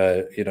work,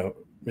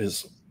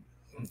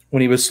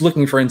 when he was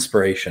looking for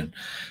inspiration,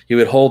 he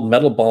would hold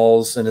metal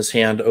balls in his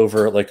hand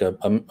over like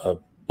a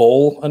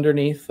bowl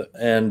underneath,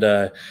 and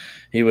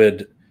he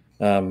would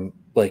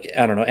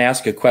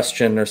ask a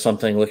question or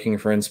something looking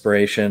for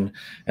inspiration,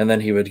 and then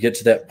he would get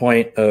to that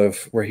point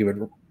of where he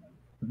would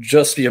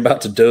just be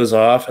about to doze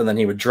off, and then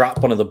he would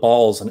drop one of the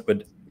balls and it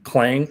would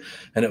clang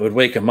and it would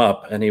wake him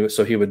up, and he would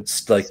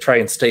try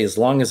and stay as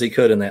long as he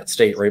could in that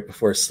state right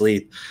before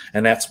sleep,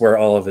 and that's where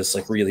all of his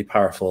really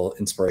powerful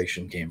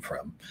inspiration came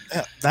from.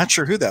 Yeah, not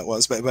sure who that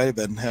was, but it might have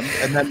been him.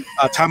 And then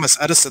Thomas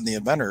Edison, the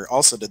inventor,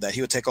 also did that.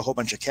 He would take a whole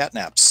bunch of cat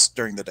naps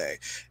during the day,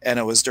 and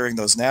it was during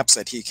those naps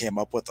that he came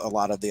up with a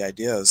lot of the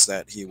ideas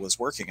that he was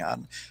working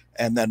on.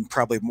 And then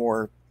probably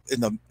more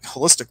in the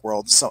holistic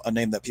world, a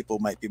name that people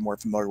might be more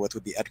familiar with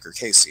would be Edgar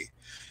Cayce.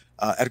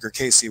 Edgar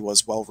Cayce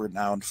was well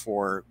renowned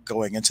for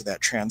going into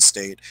that trance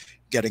state,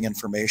 getting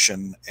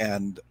information,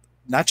 and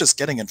not just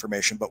getting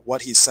information, but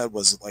what he said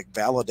was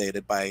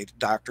validated by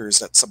doctors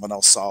that someone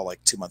else saw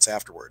 2 months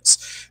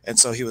afterwards. And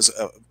so he was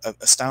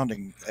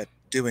astounding at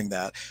doing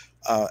that.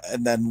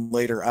 And then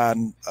later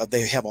on,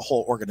 they have a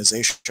whole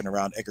organization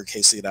around Edgar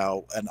Cayce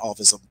now, and all of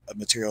his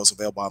materials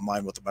available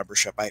online with a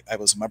membership. I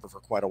was a member for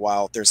quite a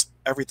while. There's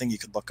everything you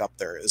could look up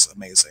there is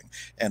amazing,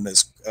 and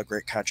is a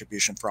great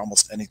contribution for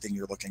almost anything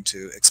you're looking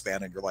to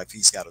expand in your life.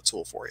 He's got a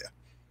tool for you.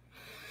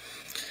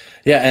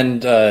 Yeah,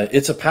 and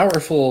it's a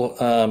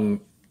powerful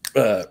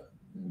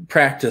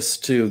practice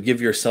to give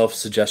yourself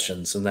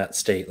suggestions in that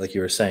state, like you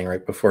were saying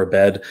right before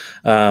bed.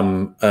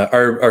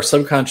 Our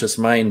subconscious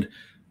mind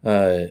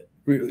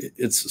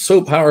it's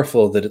so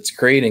powerful that it's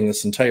creating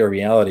this entire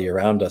reality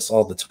around us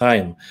all the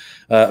time.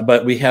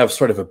 But we have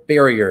sort of a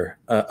barrier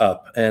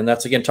up, and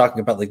that's again talking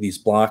about like these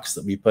blocks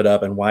that we put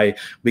up and why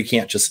we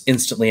can't just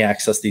instantly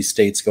access these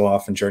states, go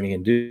off and journey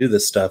and do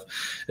this stuff.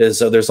 Is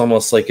there's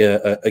almost like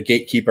a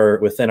gatekeeper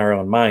within our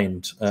own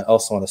mind,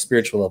 also on a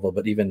spiritual level,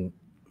 but even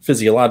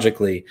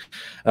physiologically,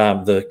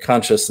 the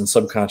conscious and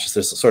subconscious,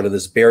 there's sort of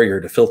this barrier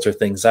to filter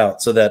things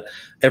out, so that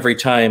every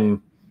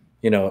time,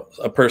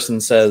 a person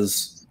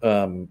says,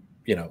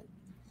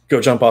 go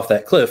jump off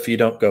that cliff, you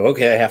don't go,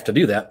 okay, I have to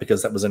do that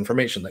because that was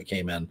information that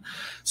came in.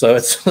 So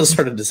it's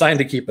sort of designed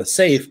to keep us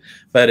safe,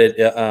 but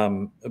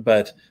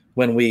but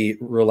when we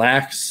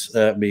relax,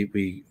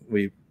 we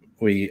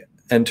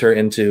enter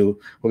into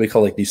what we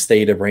call like these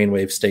theta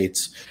brainwave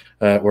states,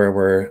 where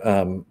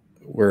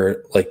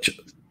we're like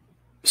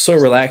so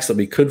relaxed that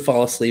we could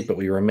fall asleep, but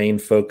we remain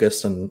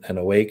focused and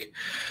awake.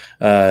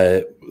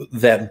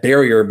 That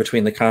barrier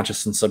between the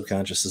conscious and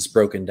subconscious is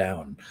broken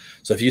down.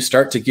 So if you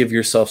start to give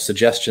yourself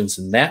suggestions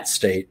in that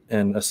state,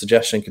 and a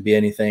suggestion could be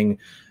anything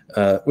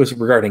with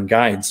regarding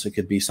guides, it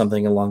could be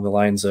something along the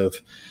lines of,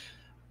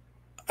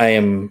 I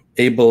am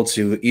able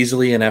to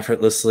easily and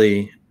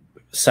effortlessly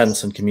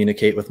sense and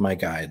communicate with my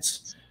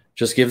guides.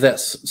 Just give that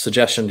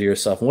suggestion to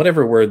yourself, and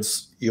whatever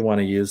words you want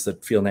to use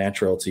that feel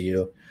natural to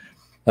you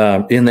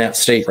in that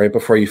state right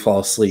before you fall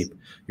asleep.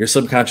 Your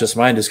subconscious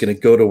mind is going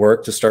to go to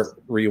work to start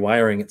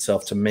rewiring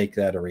itself to make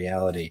that a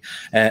reality.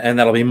 And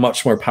that'll be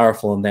much more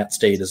powerful in that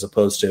state, as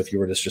opposed to if you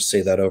were to just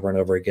say that over and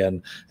over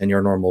again in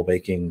your normal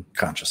waking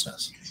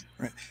consciousness.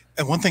 Right.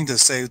 And one thing to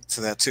say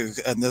to that too,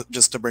 and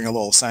just to bring a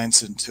little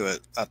science into it,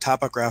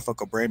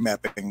 topographical brain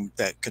mapping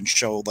that can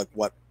show like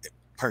what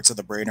parts of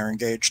the brain are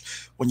engaged.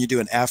 When you do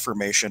an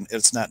affirmation,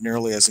 it's not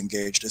nearly as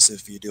engaged as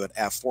if you do an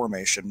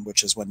affirmation,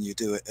 which is when you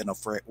do it in a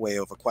way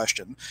of a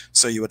question.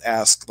 So you would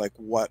ask like,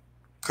 what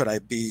could I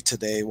be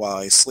today while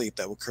I sleep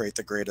that would create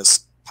the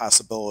greatest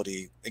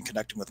possibility in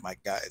connecting with my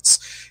guides?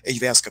 And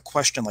you ask a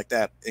question like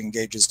that, it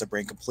engages the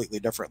brain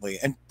completely differently,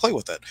 and play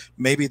with it.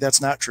 Maybe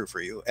that's not true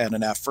for you, and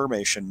an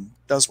affirmation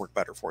does work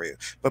better for you,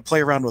 but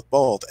play around with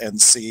both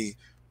and see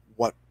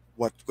what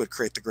would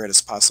create the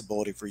greatest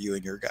possibility for you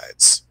and your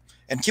guides.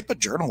 And keep a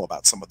journal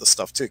about some of the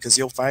stuff too, because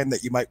you'll find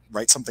that you might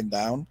write something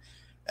down.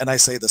 And I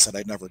say this, and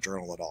I never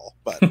journal at all,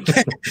 but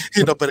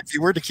but if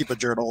you were to keep a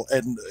journal,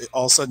 and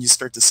all of a sudden you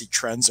start to see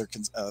trends or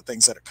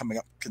things that are coming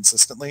up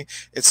consistently,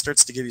 it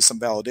starts to give you some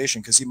validation,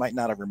 because you might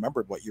not have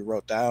remembered what you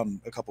wrote down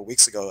a couple of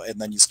weeks ago,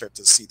 and then you start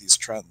to see these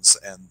trends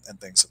and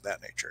things of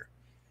that nature.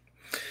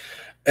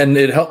 And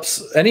it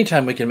helps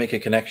anytime we can make a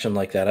connection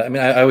like that. I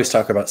mean, I always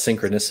talk about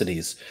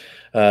synchronicities,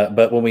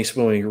 but when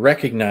we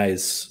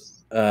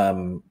recognize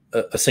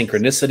a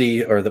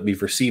synchronicity, or that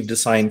we've received a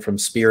sign from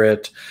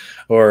spirit,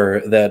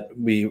 or that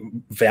we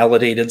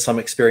validated some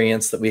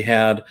experience that we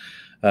had,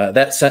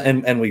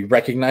 and we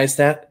recognize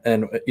that.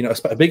 And,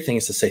 a big thing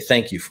is to say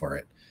thank you for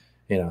it.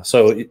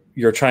 So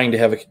you're trying to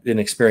have an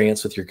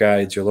experience with your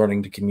guides, you're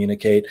learning to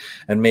communicate,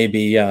 and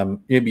maybe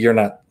you're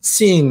not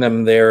seeing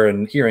them there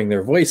and hearing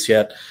their voice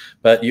yet,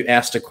 but you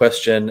asked a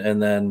question,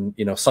 and then,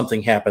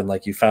 something happened,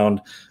 like you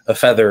found a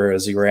feather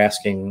as you were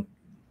asking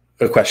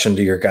a question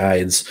to your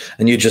guides,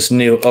 and you just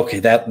knew, okay,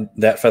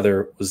 that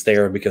feather was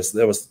there because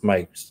that was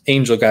my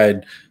angel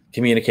guide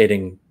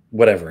communicating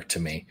whatever to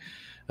me.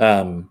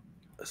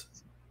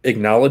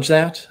 Acknowledge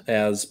that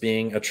as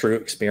being a true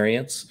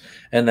experience,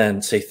 and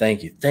then say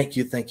thank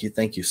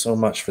you so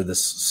much for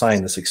this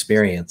sign, this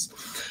experience.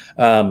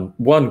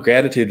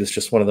 Gratitude is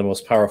just one of the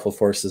most powerful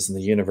forces in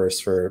the universe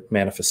for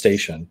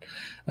manifestation.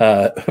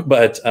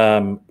 But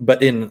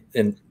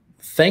in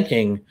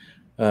thanking,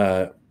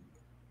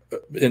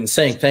 in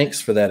saying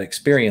thanks for that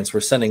experience, we're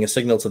sending a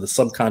signal to the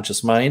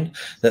subconscious mind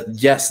that,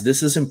 yes,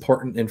 this is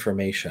important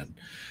information.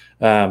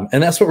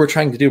 And that's what we're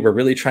trying to do. We're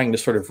really trying to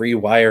sort of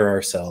rewire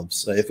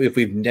ourselves. If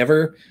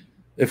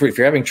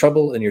you're having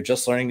trouble and you're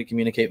just learning to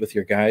communicate with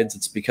your guides,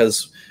 it's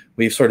because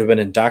we've sort of been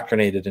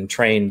indoctrinated and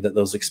trained that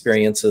those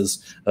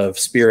experiences of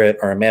spirit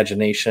or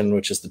imagination,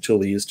 which is the tool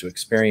we use to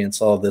experience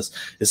all of this,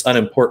 is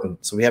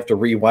unimportant. So we have to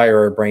rewire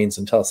our brains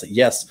and tell us that,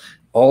 yes,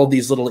 all of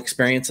these little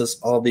experiences,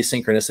 all of these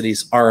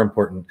synchronicities are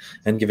important,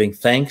 and giving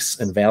thanks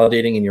and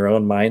validating in your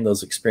own mind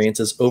those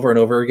experiences over and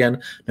over again,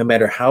 no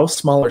matter how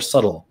small or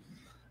subtle,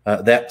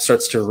 that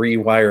starts to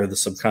rewire the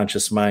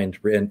subconscious mind,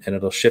 and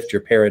it'll shift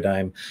your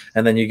paradigm.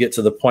 And then you get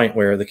to the point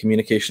where the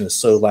communication is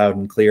so loud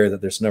and clear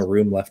that there's no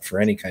room left for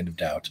any kind of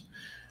doubt.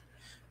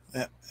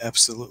 Yeah,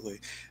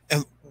 absolutely.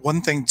 And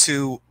one thing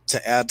too,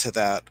 to add to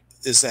that,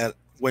 is that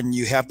when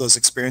you have those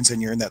experiences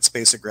and you're in that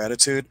space of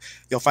gratitude,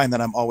 you'll find that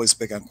I'm always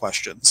big on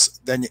questions.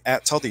 Then you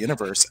tell the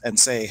universe and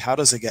say, how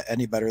does it get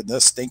any better than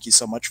this? Thank you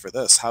so much for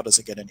this. How does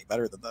it get any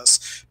better than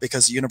this?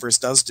 Because the universe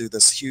does do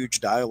this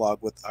huge dialogue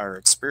with our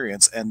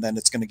experience, and then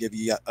it's going to give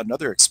you yet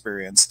another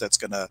experience that's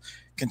going to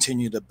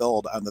continue to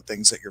build on the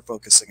things that you're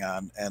focusing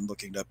on and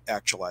looking to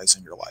actualize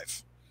in your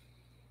life.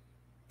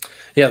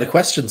 Yeah, the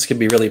questions can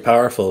be really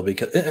powerful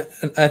because,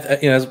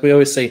 as we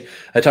always say,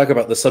 I talk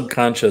about the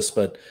subconscious,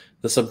 but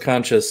the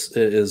subconscious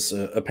is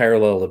a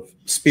parallel of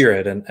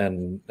spirit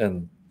and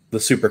the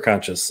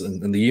superconscious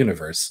and the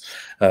universe.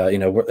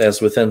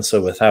 As within,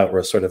 so without.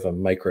 We're sort of a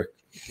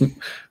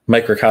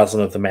microcosm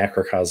of the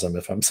macrocosm,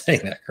 if I'm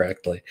saying that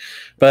correctly.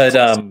 But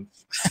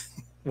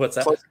what's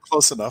that?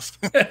 Close enough.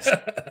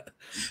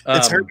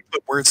 It's hard to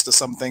put words to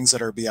some things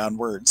that are beyond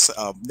words.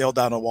 Neil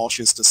Donald Walsh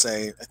used to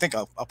say, I think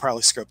I'll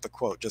probably script the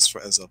quote just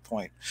as a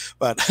point,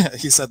 but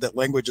he said that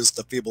language is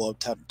the feeble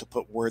attempt to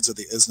put words of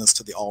the isness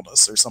to the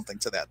allness, or something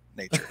to that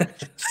nature.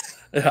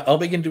 I'll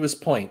begin to his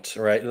point,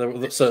 right?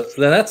 So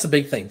then that's a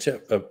big thing too.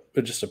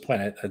 Just a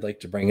point I'd like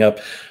to bring up.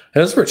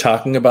 As we're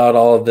talking about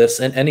all of this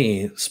and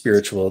any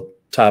spiritual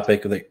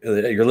topic that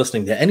you're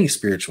listening to any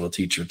spiritual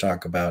teacher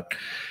talk about,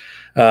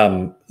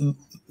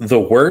 the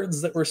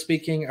words that we're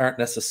speaking aren't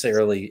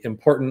necessarily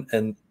important,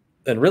 and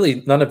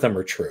really none of them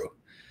are true.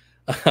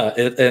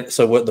 And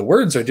so what the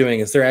words are doing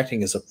is they're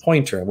acting as a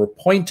pointer, and we're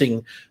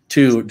pointing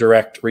to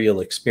direct, real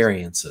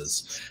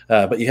experiences.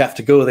 But you have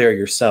to go there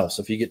yourself.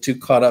 So if you get too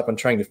caught up in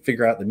trying to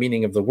figure out the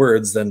meaning of the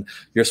words, then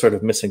you're sort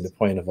of missing the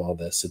point of all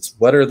this. It's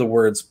what are the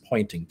words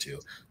pointing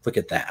to? Look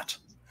at that.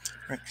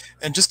 Right.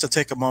 And just to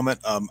take a moment,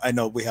 I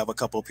know we have a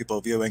couple of people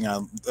viewing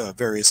on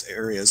various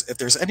areas. If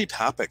there's any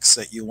topics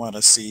that you want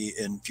to see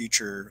in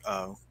future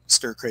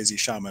Stir Crazy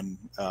Shaman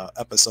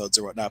episodes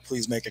or whatnot,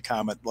 please make a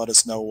comment. Let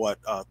us know what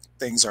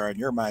things are on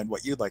your mind,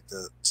 what you'd like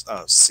to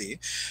see.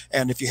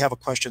 And if you have a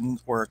question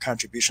or a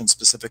contribution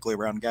specifically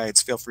around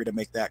guides, feel free to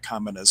make that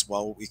comment as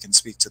well. We can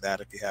speak to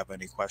that if you have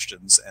any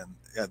questions. And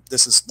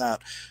this is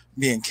not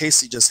me and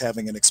Casey just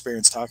having an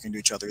experience talking to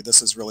each other.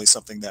 This is really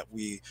something that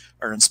we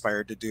are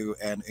inspired to do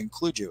and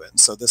include you in.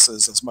 So this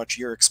is as much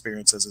your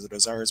experience as it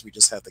is ours. We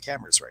just have the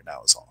cameras right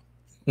now is all.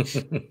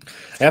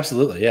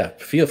 Absolutely, yeah.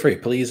 Feel free.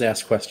 Please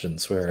ask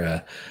questions.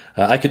 Where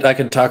I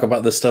could talk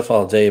about this stuff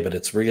all day,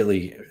 but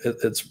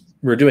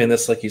we're doing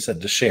this, like you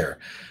said, to share.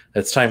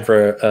 It's time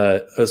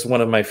for, as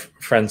one of my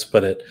friends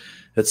put it,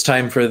 it's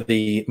time for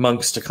the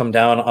monks to come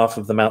down off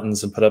of the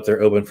mountains and put up their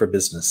open for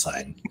business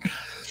sign.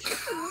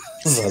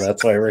 So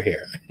that's why we're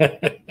here.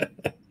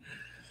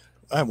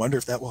 I wonder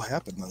if that will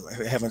happen.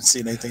 I haven't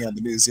seen anything on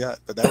the news yet,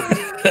 but that would be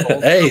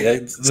cool. Hey,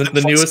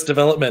 the newest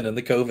development in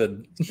the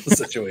COVID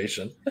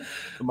situation.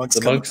 The monks.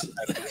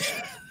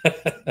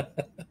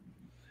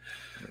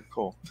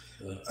 Cool.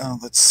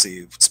 Let's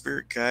see.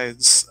 Spirit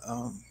guides.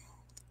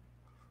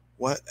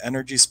 What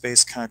energy,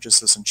 space,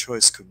 consciousness, and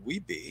choice could we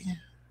be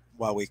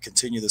while we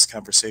continue this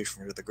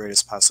conversation for the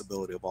greatest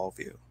possibility of all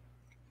view?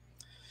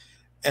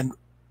 And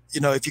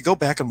if you go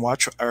back and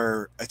watch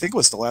I think it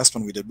was the last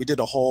one we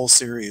did a whole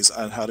series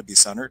on how to be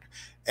centered,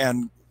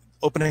 and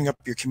opening up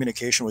your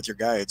communication with your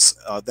guides.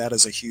 That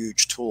is a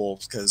huge tool,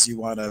 because you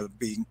want to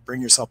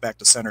bring yourself back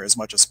to center as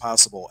much as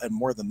possible. And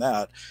more than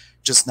that,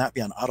 just not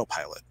be on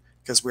autopilot,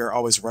 because we're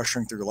always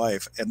rushing through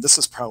life. And this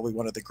is probably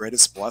one of the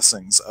greatest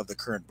blessings of the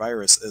current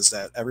virus, is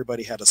that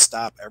everybody had to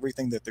stop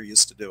everything that they're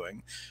used to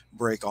doing,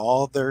 break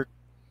all of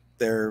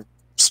their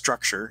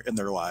structure in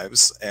their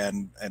lives,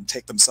 and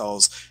take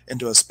themselves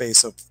into a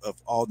space of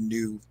all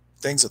new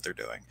things that they're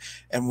doing.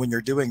 And when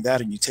you're doing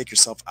that and you take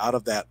yourself out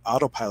of that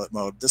autopilot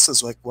mode, this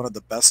is like one of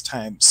the best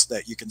times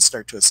that you can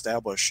start to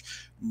establish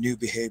new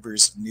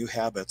behaviors, new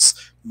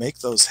habits. Make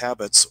those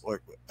habits,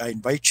 or I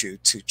invite you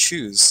to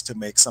choose to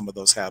make some of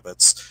those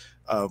habits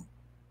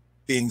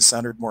being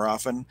centered more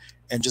often,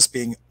 and just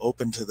being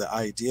open to the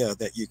idea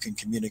that you can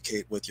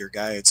communicate with your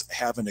guides,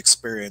 have an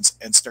experience,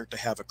 and start to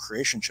have a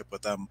creationship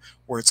with them,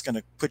 where it's going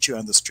to put you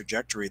on this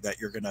trajectory that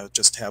you're going to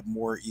just have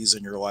more ease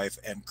in your life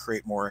and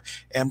create more,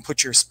 and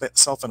put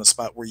yourself in a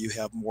spot where you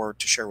have more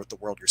to share with the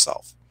world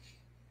yourself.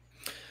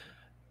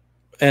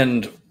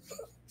 And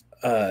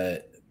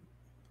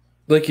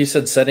like you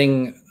said,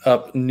 setting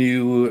up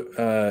new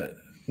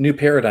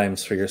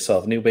paradigms for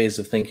yourself, new ways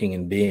of thinking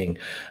and being.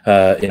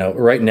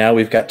 Right now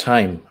we've got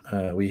time.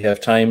 We have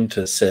time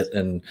to sit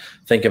and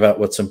think about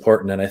what's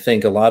important. And I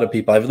think a lot of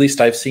people, at least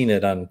I've seen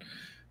it on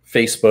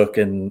Facebook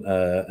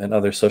and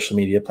other social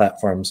media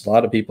platforms, a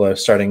lot of people are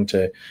starting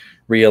to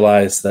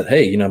realize that,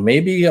 hey,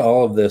 maybe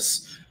all of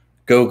this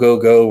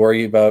go,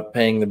 worry about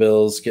paying the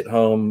bills, get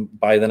home,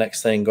 buy the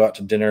next thing, go out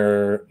to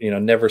dinner,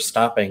 never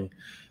stopping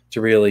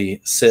to really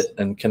sit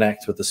and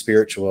connect with the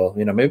spiritual,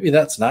 maybe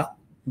that's not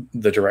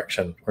the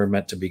direction we're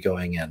meant to be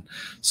going in.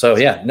 So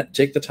yeah,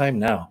 take the time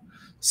now,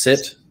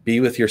 sit, be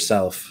with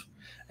yourself.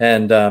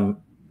 And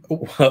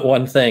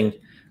one thing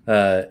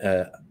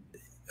that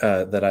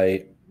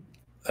I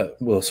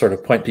will sort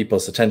of point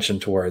people's attention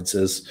towards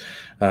is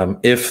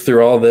if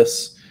through all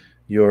this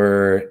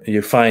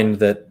you find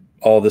that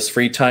all this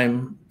free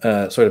time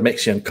sort of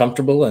makes you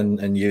uncomfortable,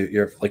 and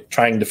you're like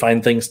trying to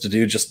find things to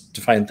do just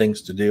to find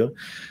things to do,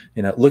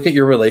 look at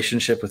your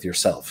relationship with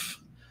yourself.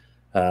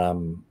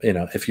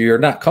 If you're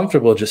not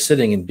comfortable just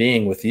sitting and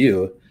being with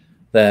you,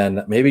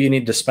 then maybe you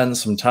need to spend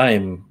some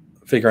time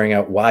figuring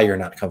out why you're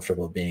not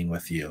comfortable being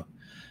with you.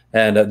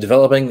 and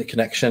developing the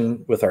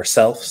connection with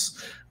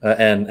ourselves,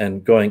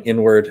 and going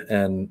inward,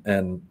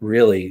 and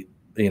really,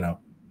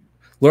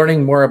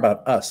 learning more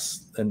about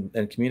us,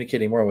 and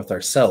communicating more with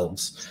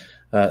ourselves.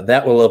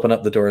 That will open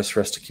up the doors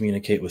for us to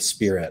communicate with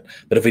spirit.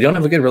 But if we don't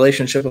have a good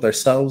relationship with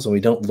ourselves, and we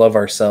don't love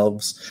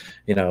ourselves,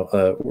 we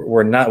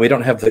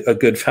don't have a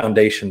good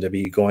foundation to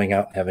be going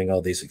out and having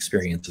all these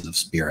experiences of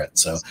spirit.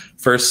 So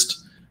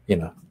first,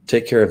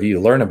 take care of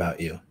you, learn about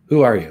you.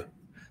 Who are you?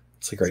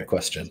 It's a great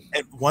question.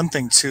 And one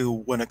thing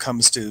too, when it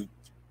comes to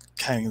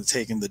kind of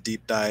taking the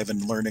deep dive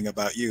and learning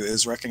about you,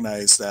 is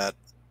recognize that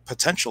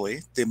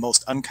potentially the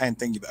most unkind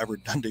thing you've ever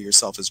done to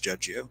yourself is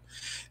judge you.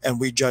 And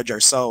we judge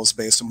ourselves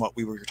based on what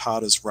we were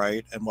taught as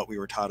right and what we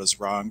were taught as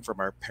wrong from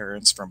our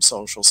parents, from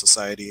social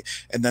society.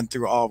 And then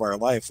through all of our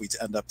life, we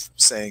end up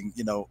saying,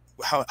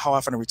 how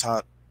often are we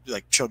taught,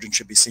 like, children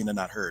should be seen and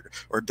not heard,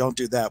 or don't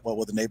do that, what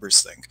will the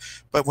neighbors think?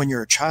 But when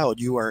you're a child,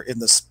 you are in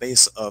the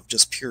space of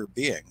just pure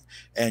being,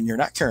 and you're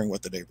not caring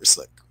what the neighbors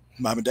think.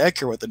 Mom and dad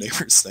care what the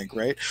neighbors think,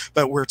 right?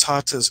 But we're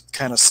taught to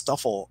kind of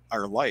stuffle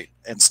our light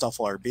and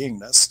stuffle our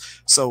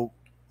beingness. So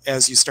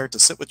as you start to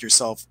sit with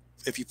yourself,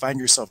 if you find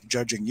yourself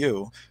judging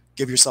you,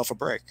 give yourself a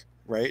break,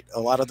 right? A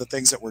lot of the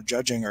things that we're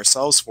judging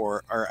ourselves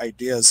for are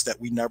ideas that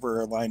we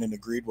never aligned and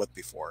agreed with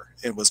before.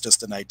 It was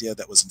just an idea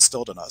that was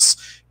instilled in us.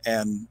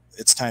 And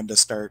it's time to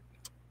start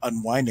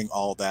unwinding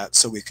all that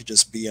so we could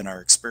just be in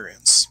our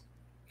experience.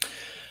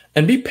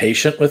 And be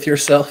patient with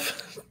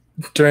yourself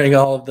during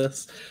all of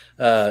this.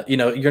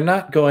 You're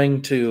not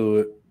going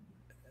to,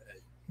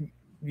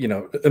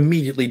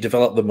 immediately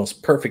develop the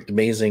most perfect,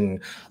 amazing,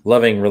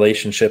 loving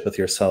relationship with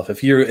yourself.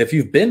 If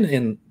you've been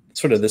in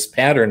sort of this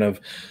pattern of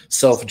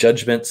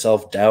self-judgment,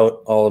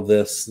 self-doubt, all of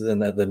this,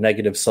 and the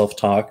negative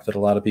self-talk that a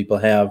lot of people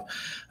have,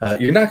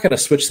 you're not going to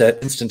switch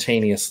that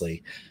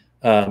instantaneously.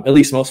 At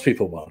least most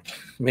people won't.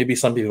 Maybe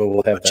some people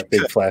will have that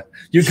big flat.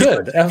 You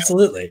could,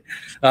 absolutely.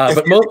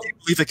 But most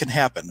believe it can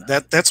happen.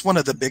 That's one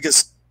of the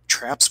biggest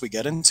traps we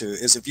get into,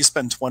 is if you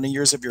spend 20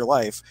 years of your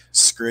life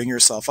screwing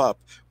yourself up,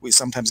 we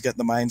sometimes get in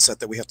the mindset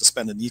that we have to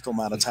spend an equal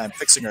amount of time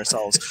fixing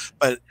ourselves.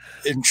 But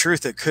in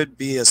truth, it could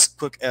be as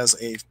quick as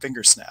a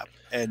finger snap,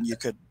 and you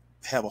could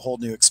have a whole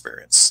new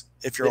experience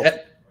if you're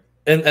open.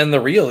 And the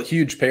real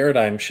huge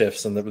paradigm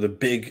shifts and the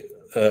big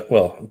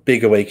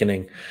big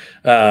awakening,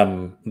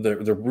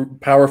 the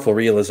powerful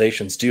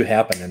realizations do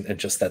happen in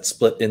just that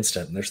split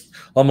instant. And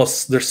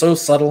they're so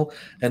subtle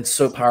and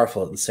so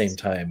powerful at the same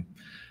time.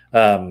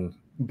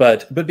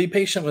 But be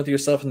patient with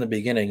yourself in the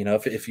beginning.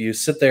 If you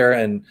sit there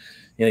and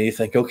you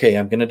think, okay,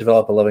 I'm going to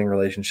develop a loving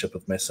relationship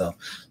with myself,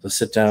 so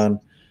sit down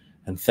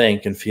and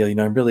think and feel,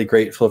 I'm really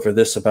grateful for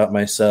this about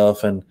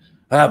myself, and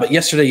but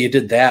yesterday you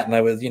did that, and I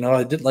was,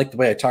 I didn't like the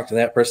way I talked to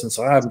that person,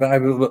 so and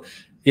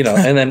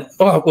then,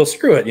 well,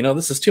 screw it.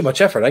 This is too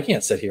much effort. I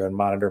can't sit here and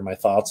monitor my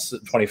thoughts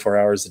 24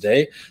 hours a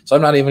day, so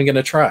I'm not even going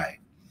to try.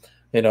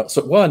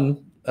 So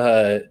one,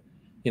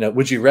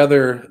 would you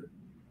rather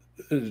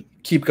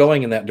keep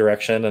going in that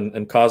direction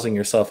and causing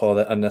yourself all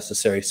that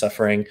unnecessary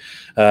suffering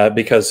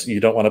because you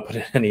don't want to put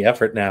in any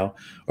effort now?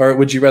 Or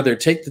would you rather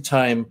take the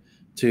time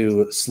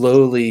to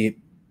slowly,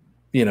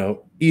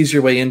 ease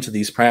your way into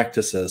these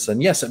practices?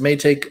 And yes, it may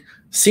take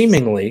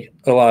seemingly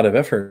a lot of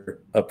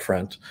effort up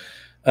front,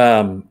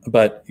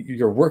 but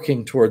you're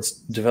working towards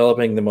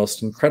developing the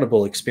most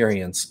incredible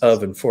experience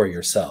of and for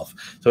yourself.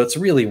 So it's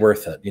really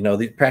worth it.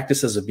 The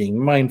practices of being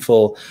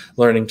mindful,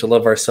 learning to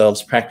love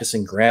ourselves,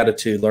 practicing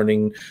gratitude,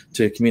 learning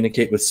to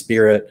communicate with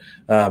spirit.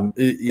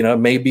 It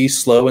may be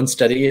slow and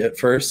steady at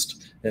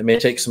first. It may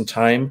take some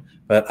time,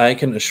 but I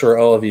can assure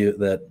all of you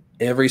that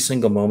every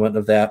single moment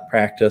of that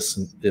practice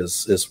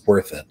is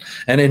worth it.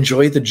 And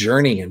enjoy the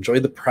journey, enjoy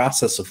the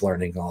process of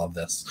learning all of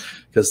this,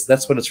 because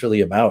that's what it's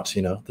really about.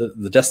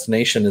 The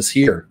destination is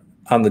here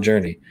on the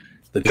journey.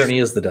 The journey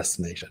is the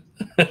destination.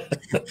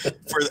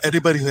 For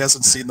anybody who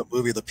hasn't seen the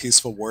movie The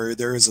Peaceful Warrior,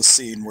 there is a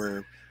scene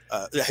where,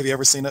 have you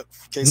ever seen it,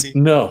 Casey?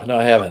 No,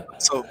 I haven't.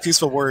 So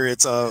Peaceful Warrior,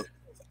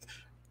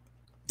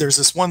 there's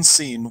this one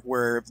scene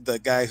where the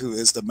guy who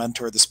is the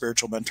mentor, the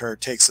spiritual mentor,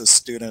 takes his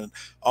student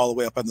all the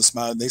way up on this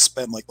mountain. They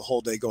spend like the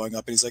whole day going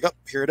up, and he's like, "Oh,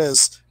 here it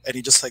is," and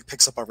he just like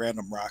picks up a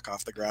random rock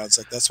off the ground. It's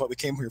like, "That's what we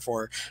came here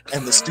for."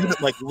 And the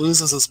student like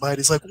loses his mind.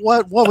 He's like,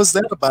 "What was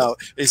that about?"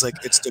 And he's like,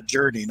 "It's the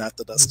journey, not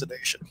the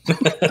destination."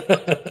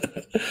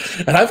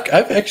 And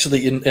I've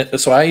actually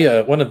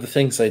one of the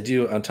things I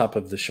do on top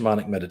of the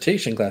shamanic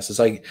meditation classes,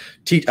 I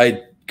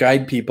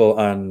guide people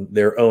on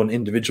their own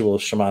individual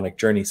shamanic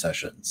journey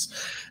sessions.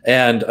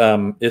 And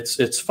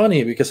it's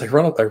funny because I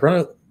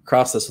run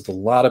across this with a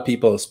lot of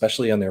people,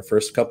 especially on their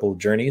first couple of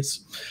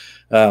journeys.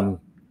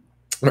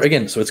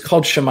 Again, so it's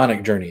called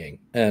shamanic journeying.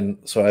 And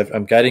so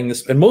I'm guiding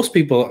this, and most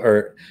people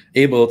are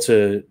able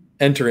to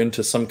enter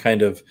into some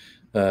kind of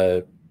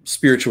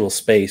spiritual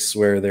space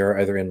where they're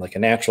either in like a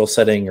natural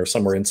setting or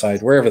somewhere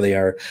inside, wherever they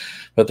are,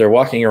 but they're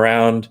walking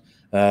around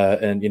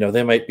and,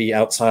 they might be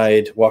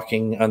outside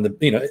walking on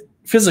the,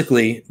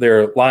 physically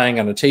they're lying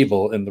on a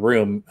table in the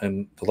room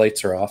and the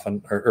lights are off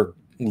or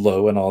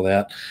low and all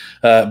that.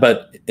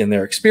 But in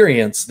their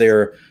experience,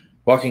 they're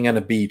walking on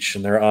a beach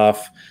and they're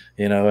off,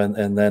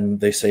 and then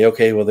they say,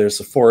 okay, well, there's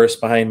a forest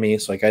behind me.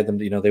 So I guide them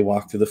to, they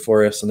walk through the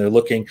forest and they're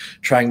looking,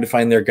 trying to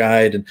find their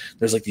guide. And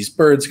there's like these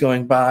birds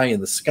going by in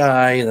the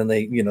sky. And then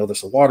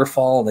there's a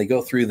waterfall and they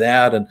go through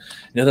that. And,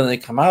 then they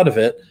come out of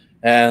it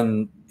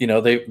and,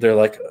 they're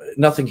like,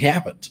 nothing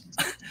happened.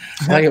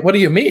 Like, what do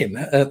you mean?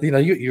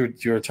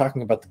 You're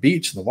talking about the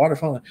beach and the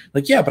waterfall.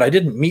 Like, yeah, but I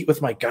didn't meet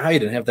with my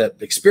guide and have that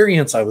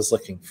experience I was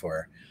looking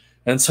for.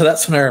 And so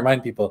that's when I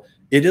remind people,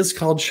 it is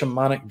called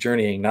shamanic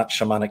journeying, not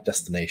shamanic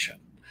destination.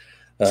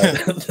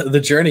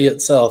 The journey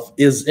itself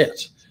is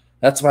it.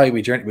 That's why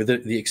we journey with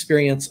the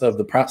experience of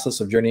the process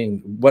of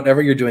journeying,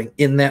 whatever you're doing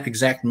in that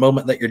exact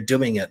moment that you're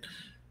doing it.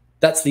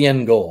 That's the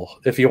end goal,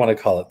 if you want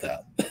to call it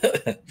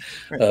that.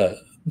 Right.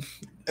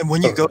 And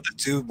when you go to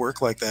do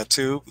work like that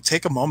too,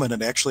 take a moment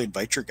and actually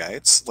invite your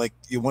guides. Like,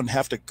 you wouldn't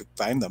have to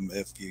find them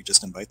if you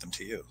just invite them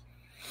to you.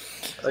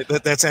 Like,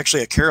 that's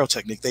actually a Caro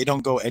technique. They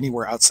don't go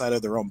anywhere outside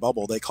of their own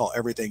bubble. They call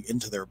everything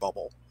into their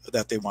bubble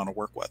that they want to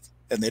work with,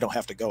 and they don't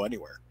have to go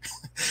anywhere.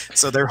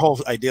 So their whole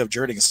idea of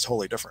journeying is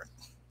totally different.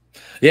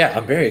 Yeah,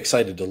 I'm very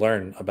excited to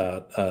learn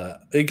about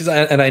because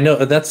I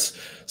know that's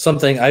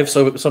something I've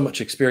so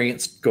much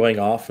experience going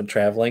off and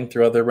traveling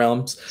through other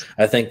realms.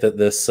 I think that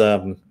this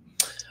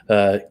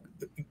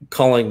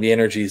calling the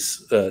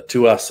energies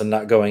to us and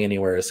not going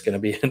anywhere is going to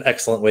be an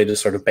excellent way to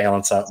sort of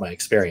balance out my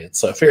experience.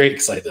 So I'm very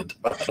excited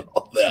about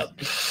all that.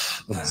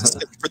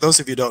 For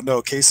those of you who don't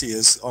know, Casey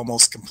is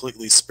almost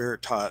completely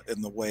spirit taught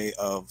in the way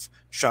of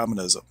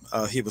shamanism.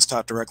 He was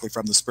taught directly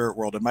from the spirit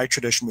world. In my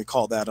tradition, we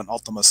call that an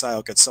Ultima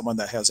Psychic. It's someone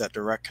that has that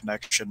direct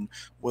connection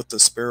with the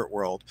spirit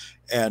world,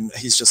 and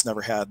he's just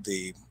never had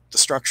the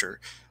structure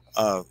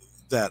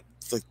that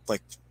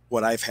like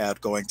what I've had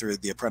going through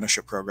the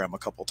apprenticeship program a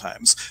couple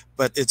times.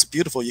 But it's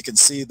beautiful. You can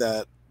see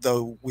that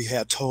though we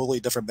had totally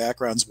different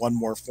backgrounds, one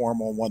more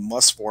formal, one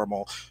less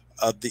formal,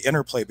 the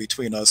interplay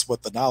between us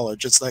with the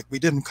knowledge, it's like we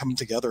didn't come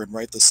together and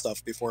write this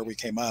stuff before we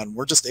came on.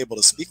 We're just able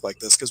to speak like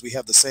this because we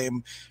have the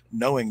same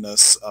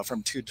knowingness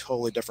from two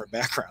totally different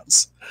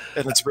backgrounds.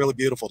 And it's really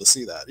beautiful to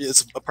see that.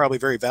 It's probably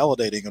very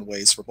validating in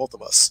ways for both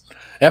of us.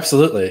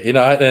 Absolutely.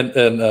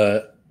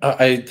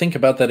 I think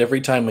about that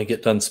every time we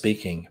get done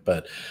speaking,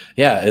 but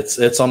yeah,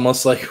 it's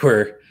almost like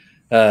we're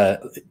on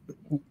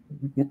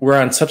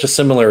such a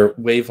similar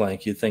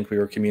wavelength. You'd think we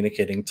were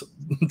communicating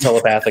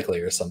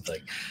telepathically or something.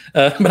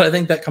 But I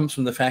think that comes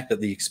from the fact that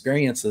the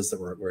experiences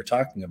that we're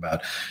talking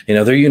about,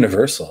 they're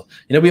universal.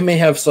 We may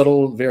have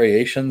subtle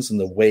variations in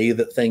the way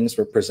that things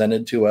were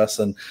presented to us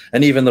and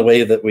even the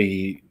way that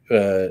we,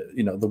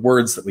 the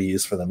words that we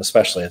use for them,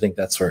 especially. I think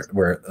that's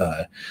where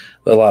a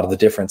lot of the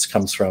difference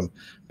comes from.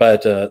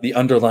 But the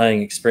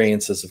underlying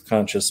experiences of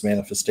conscious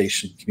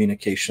manifestation,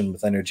 communication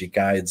with energy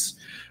guides,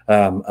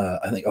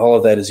 I think all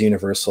of that is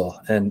universal,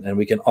 and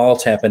we can all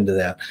tap into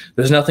that.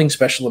 There's nothing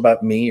special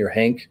about me or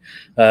Hank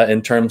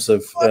in terms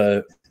of.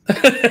 Okay.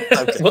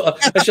 Well,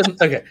 I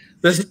shouldn't. Okay,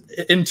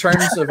 in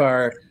terms of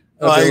our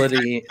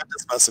ability. I'm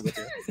just messing with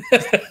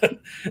you.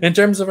 In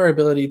terms of our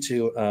ability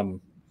to.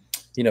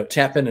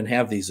 Tap in and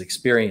have these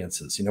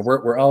experiences. We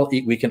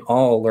can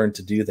all learn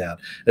to do that.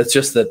 It's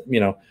just that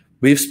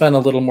we've spent a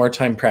little more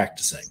time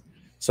practicing.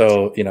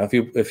 So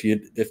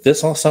if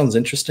this all sounds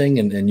interesting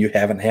and you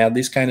haven't had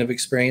these kind of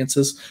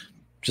experiences,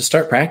 just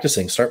start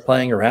practicing, start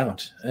playing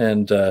around,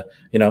 and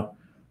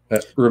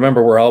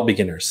remember, we're all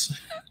beginners.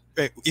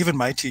 Even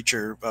my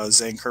teacher,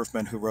 Zane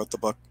Kerfman, who wrote the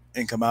book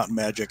Inca Mountain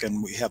Magic,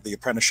 and we have the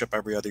apprenticeship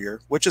every other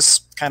year, which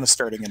is kind of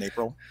starting in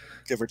April,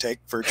 give or take,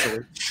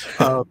 virtually.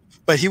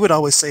 But he would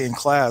always say in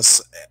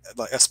class,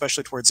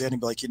 especially towards the end,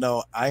 he'd be like,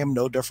 I am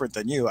no different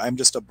than you. I'm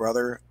just a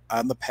brother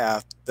on the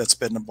path that's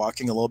been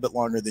walking a little bit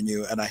longer than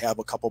you, and I have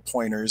a couple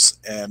pointers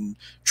and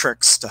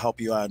tricks to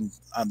help you on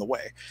the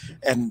way.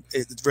 And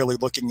it's really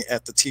looking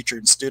at the teacher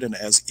and student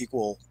as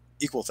equal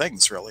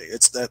things, really.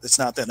 It's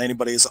not that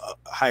anybody's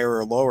higher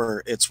or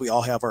lower. It's we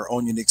all have our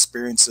own unique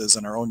experiences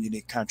and our own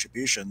unique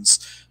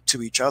contributions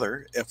to each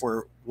other if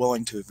we're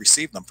willing to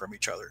receive them from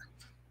each other.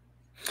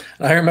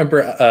 I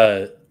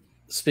remember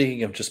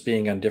speaking of just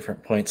being on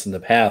different points in the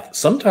path,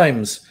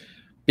 sometimes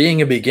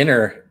being a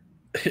beginner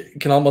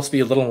can almost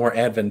be a little more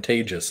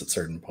advantageous at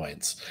certain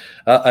points.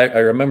 I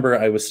remember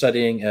I was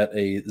studying at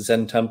a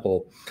Zen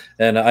temple,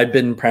 and I'd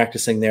been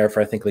practicing there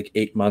for I think like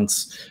 8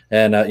 months.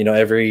 And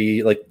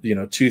every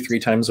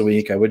 2-3 times a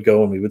week I would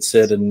go and we would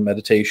sit in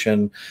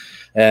meditation.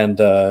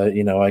 And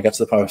I got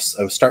to the point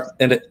I was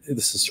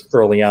this is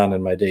early on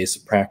in my days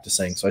of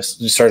practicing, so I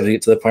just started to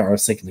get to the point where I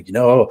was thinking,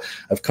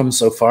 I've come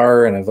so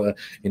far, and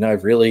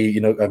I've really,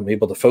 I'm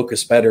able to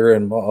focus better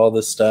and all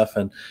this stuff.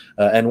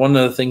 And one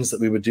of the things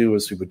that we would do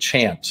was we would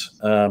chant,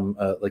 they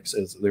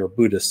were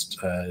Buddhist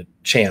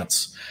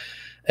chants,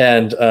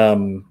 and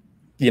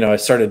I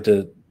started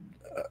to.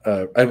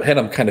 I had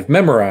them kind of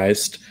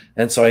memorized,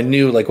 and so I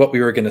knew like what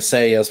we were going to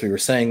say as we were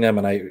saying them,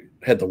 and I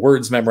had the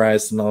words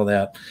memorized and all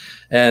that.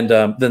 And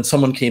then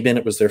someone came in,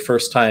 it was their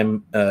first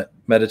time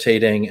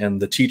meditating,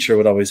 and the teacher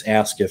would always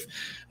ask if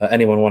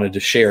anyone wanted to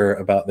share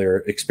about their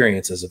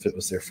experiences if it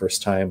was their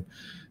first time.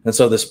 And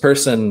so this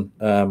person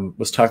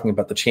was talking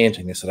about the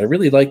chanting. They said, I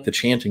really like the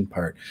chanting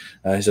part.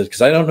 He said,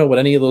 because I don't know what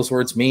any of those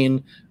words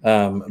mean,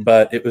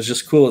 but it was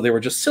just cool. They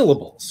were just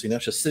syllables,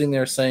 just sitting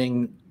there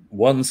saying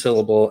one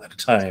syllable at a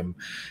time.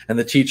 And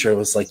the teacher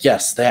was like,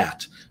 yes,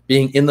 that.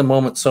 Being in the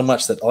moment so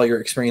much that all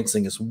you're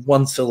experiencing is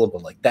one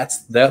syllable. Like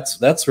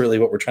that's really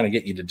what we're trying to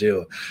get you to do.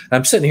 And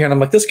I'm sitting here and I'm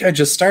like, this guy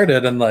just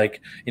started, and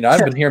like,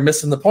 I've been here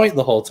missing the point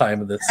the whole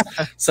time of this.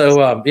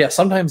 So yeah,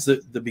 sometimes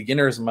the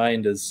beginner's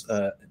mind is,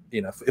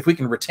 if we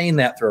can retain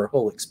that through our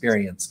whole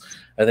experience,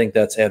 I think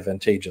that's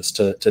advantageous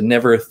to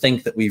never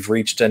think that we've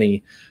reached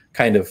any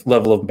kind of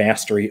level of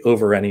mastery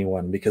over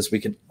anyone, because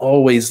we can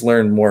always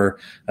learn more,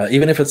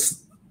 even if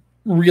it's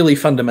really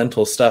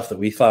fundamental stuff that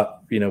we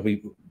thought,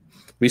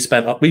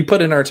 we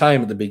put in our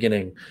time at the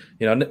beginning.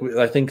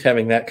 I think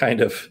having that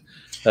kind of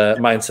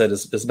mindset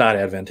is not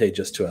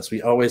advantageous to us.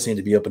 We always need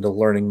to be open to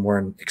learning more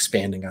and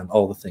expanding on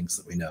all the things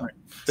that we know. Right.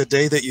 The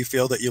day that you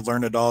feel that you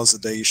learn it all is the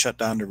day you shut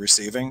down to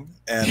receiving.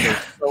 And there's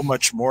so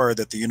much more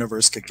that the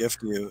universe could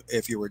gift you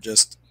if you were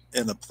just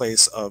in a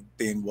place of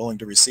being willing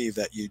to receive,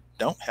 that you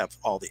don't have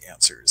all the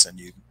answers. And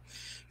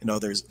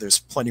there's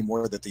plenty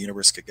more that the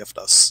universe could gift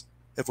us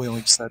if we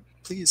only said,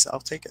 please,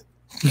 I'll take it.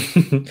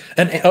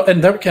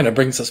 and that kind of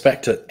brings us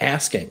back to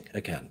asking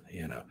again.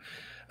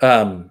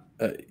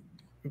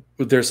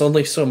 There's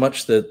only so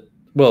much that,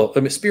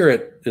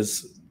 spirit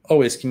is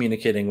always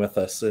communicating with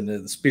us, and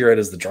the spirit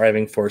is the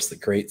driving force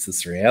that creates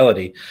this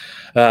reality.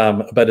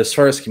 But as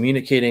far as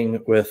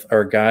communicating with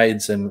our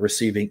guides and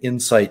receiving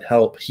insight,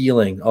 help,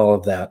 healing, all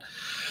of that,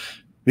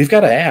 we've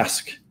got to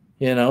ask.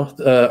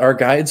 Our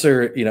guides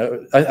are,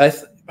 I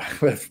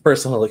have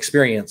personal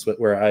experience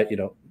where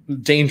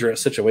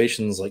dangerous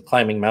situations like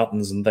climbing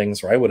mountains and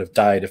things where I would have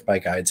died if my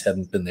guides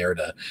hadn't been there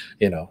to,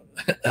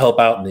 help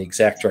out in the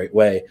exact right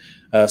way.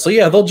 So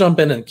yeah, they'll jump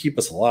in and keep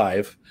us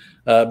alive.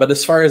 But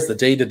as far as the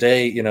day to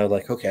day,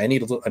 like, okay,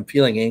 I'm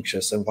feeling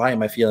anxious, and why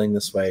am I feeling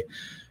this way?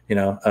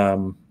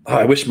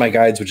 I wish my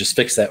guides would just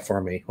fix that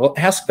for me. Well,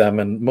 ask them,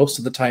 and most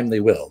of the time they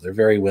will. They're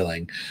very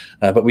willing.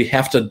 But we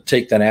have to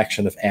take that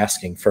action of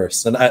asking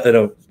first. And I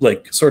don't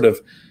sort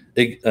of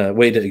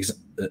way to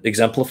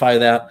exemplify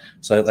that.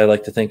 So I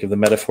like to think of the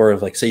metaphor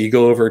of, like, say you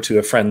go over to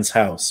a friend's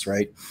house,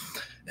 right?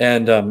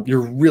 And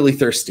you're really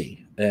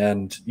thirsty,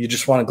 and you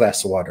just want a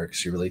glass of water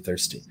because you're really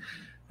thirsty.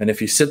 And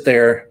if you sit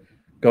there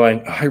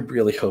going, I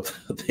really hope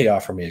that they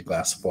offer me a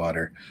glass of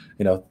water,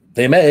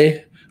 they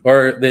may,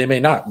 or they may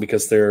not,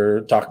 because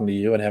they're talking to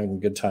you and having a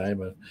good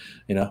time,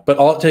 but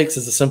all it takes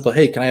is a simple,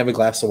 hey, can I have a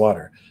glass of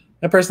water?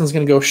 That person's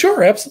going to go,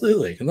 sure,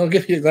 absolutely. And they'll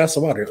give you a glass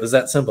of water. It was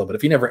that simple. But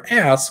if you never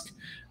ask,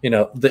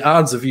 the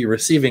odds of you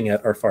receiving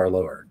it are far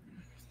lower.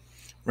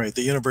 Right.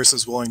 The universe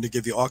is willing to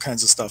give you all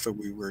kinds of stuff if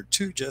we were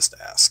to just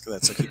ask.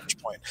 That's a huge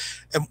point.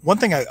 And one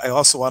thing I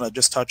also want to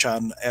just touch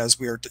on as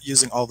we are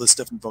using all this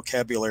different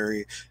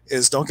vocabulary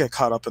is don't get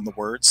caught up in the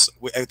words.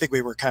 I think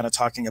we were kind of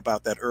talking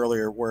about that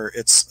earlier, where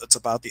it's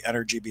about the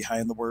energy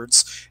behind the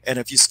words. And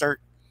if you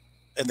start,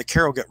 and the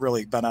Carol get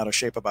really bent out of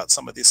shape about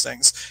some of these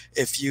things,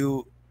 if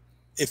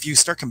you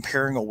start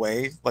comparing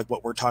away like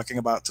what we're talking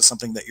about to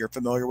something that you're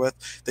familiar with,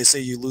 they say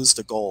you lose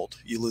the gold,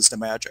 you lose the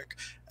magic.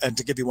 And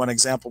to give you one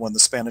example, when the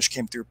Spanish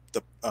came through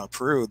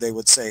Peru, they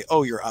would say,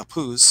 oh, your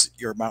apus,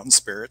 your mountain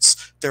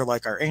spirits, they're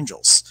like our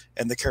angels.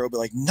 And the Carol would be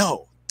like,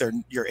 no,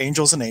 your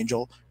angel's an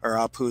angel, or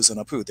apu's an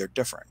apu, they're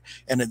different.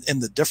 And in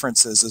the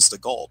differences is the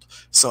gold.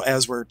 So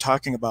as we're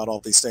talking about all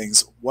these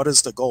things, what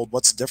is the gold?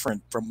 What's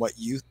different from what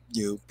you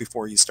knew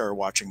before you started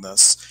watching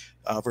this?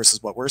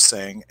 Versus what we're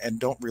saying, and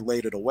don't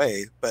relate it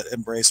away, but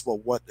embrace, well,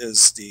 what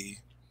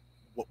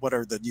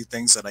are the new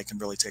things that I can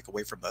really take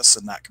away from this,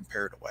 and not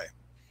compare it away.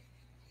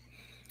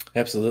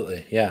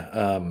 Absolutely.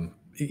 Yeah.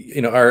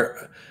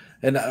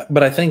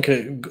 But I think,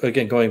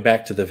 again, going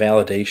back to the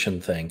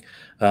validation thing,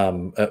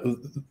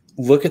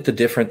 look at the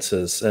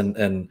differences.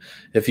 And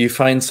if you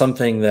find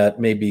something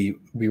that maybe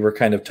we were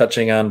kind of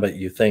touching on, but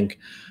you think,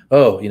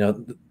 oh,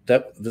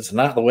 that's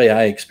not the way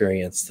I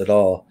experienced at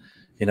all.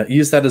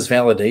 Use that as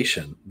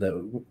validation,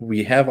 that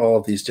we have all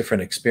of these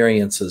different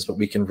experiences, but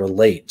we can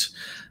relate.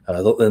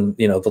 And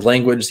the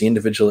language, the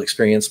individual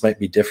experience might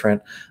be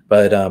different,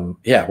 but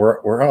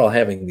we're all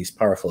having these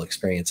powerful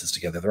experiences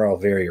together. They're all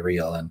very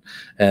real,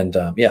 and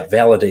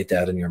validate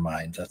that in your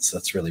mind.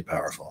 That's really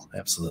powerful.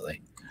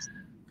 Absolutely.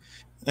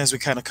 As we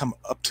kind of come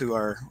up to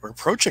we're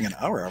approaching an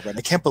hour already.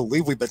 I can't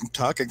believe we've been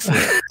talking for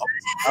an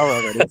hour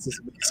already. This is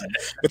amazing.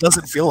 It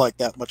doesn't feel like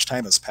that much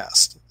time has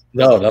passed.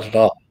 No, not at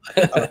all.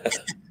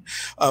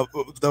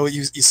 Though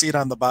you see it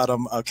on the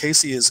bottom,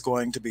 Casey is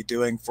going to be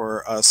doing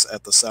for us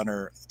at the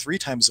center 3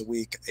 times a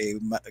week a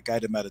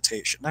guided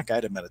meditation. Not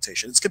guided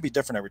meditation. It's going to be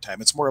different every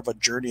time. It's more of a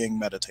journeying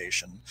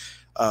meditation,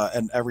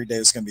 and every day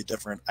is going to be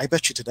different. I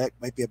bet you today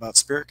might be about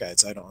spirit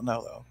guides. I don't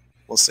know though.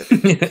 We'll see.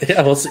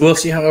 Yeah, we'll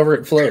see however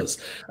it flows.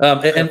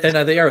 And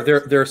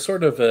they're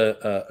sort of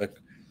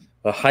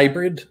a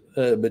hybrid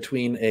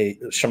between a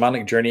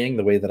shamanic journeying,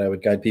 the way that I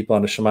would guide people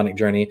on a shamanic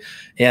journey,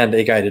 and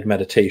a guided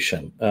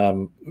meditation.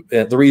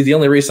 The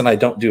only reason I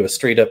don't do a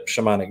straight up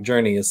shamanic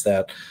journey is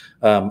that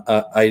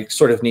I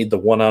sort of need the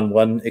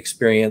one-on-one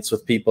experience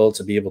with people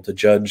to be able to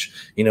judge,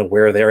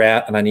 where they're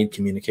at, and I need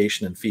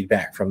communication and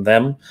feedback from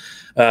them.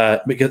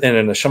 Because in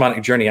a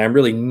shamanic journey, I'm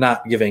really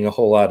not giving a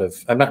whole lot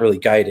of, I'm not really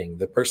guiding.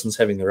 The person's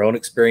having their own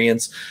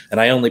experience, and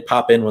I only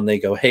pop in when they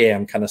go, "Hey,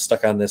 I'm kind of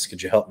stuck on this.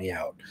 Could you help me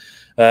out?"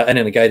 And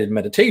in a guided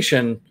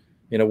meditation,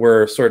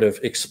 we're sort of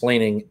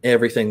explaining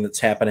everything that's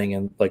happening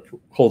and like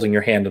holding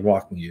your hand and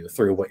walking you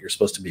through what you're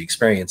supposed to be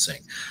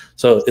experiencing.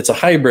 So it's a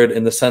hybrid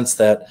in the sense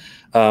that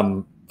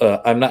I'm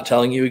not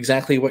telling you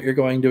exactly what you're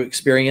going to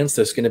experience.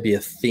 There's going to be a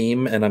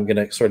theme, and I'm going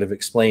to sort of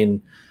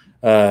explain,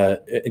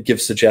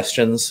 give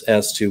suggestions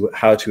as to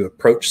how to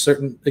approach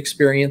certain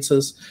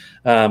experiences.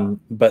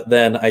 But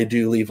then I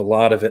do leave a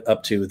lot of it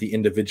up to the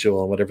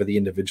individual and whatever the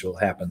individual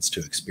happens to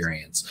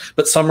experience.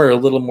 But some are a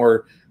little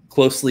more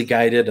closely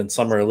guided, and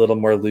some are a little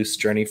more loose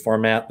journey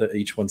format. That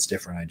each one's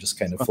different. I just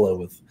kind of flow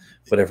with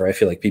whatever I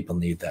feel like people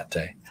need that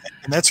day.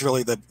 And that's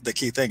really the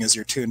key thing, is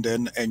you're tuned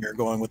in and you're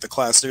going with the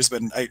class. There's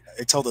been, I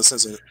tell this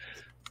as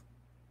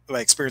my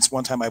experience.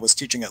 One time I was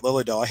teaching at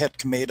Lilydale, I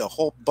had made a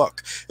whole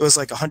book. It was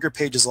like 100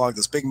 pages long,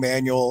 this big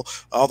manual,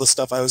 all the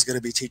stuff I was going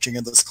to be teaching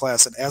in this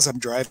class. And as I'm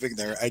driving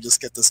there, I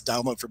just get this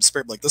download from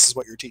Spirit, like, "This is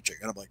what you're teaching."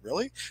 And I'm like,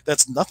 "Really?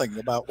 That's nothing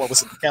about what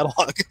was in the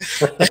catalog."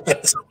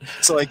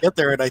 so I get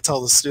there and I tell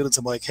the students,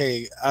 I'm like,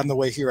 "Hey, on the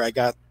way here, I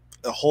got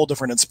a whole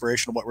different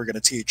inspiration of what we're going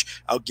to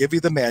teach. I'll give you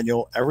the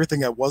manual.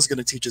 Everything I was going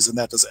to teach is in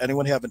that. Does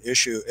anyone have an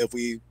issue if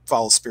we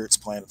follow Spirit's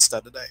plan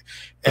instead today?"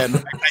 And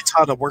I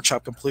taught a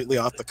workshop completely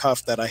off the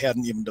cuff that I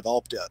hadn't even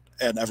developed yet,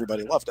 and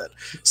everybody loved it.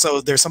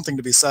 So there's something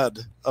to be said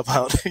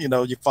about,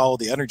 you follow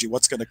the energy.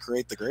 What's going to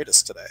create the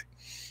greatest today?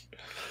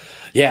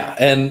 Yeah,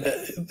 and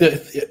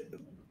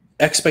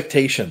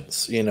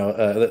expectations,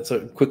 that's a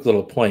quick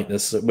little point,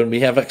 is when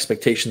we have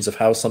expectations of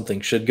how something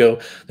should go,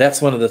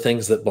 that's one of the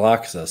things that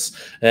blocks us.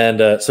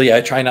 And so yeah,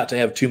 I try not to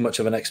have too much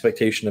of an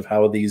expectation of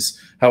how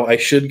I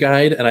should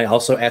guide. And I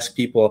also ask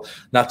people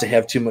not to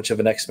have too much of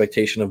an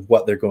expectation of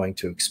what they're going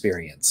to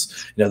experience.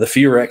 The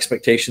fewer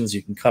expectations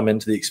you can come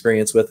into the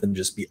experience with and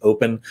just be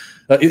open,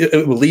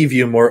 it will leave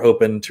you more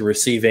open to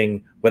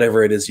receiving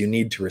whatever it is you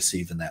need to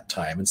receive in that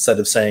time, instead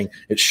of saying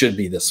it should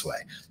be this way.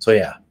 So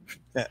yeah.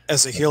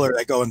 As a healer,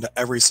 I go into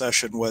every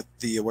session with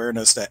the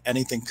awareness that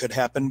anything could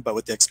happen, but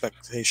with the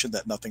expectation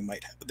that nothing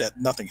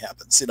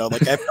happens.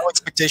 Like, I have no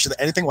expectation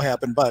that anything will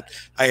happen, but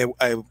I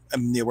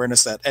am the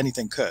awareness that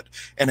anything could.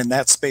 And in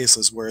that space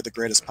is where the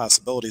greatest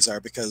possibilities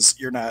are, because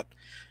you're not,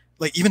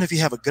 like, even if you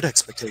have a good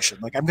expectation,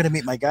 like, I'm going to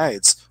meet my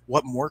guides,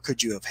 what more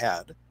could you have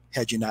had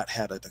you not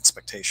had an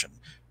expectation?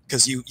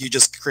 Because you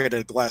just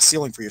created a glass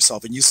ceiling for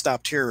yourself and you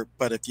stopped here.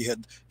 But if you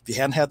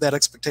hadn't had that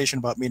expectation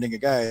about meeting a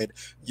guide,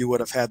 you would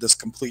have had this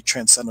complete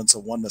transcendence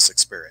of oneness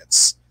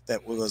experience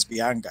that was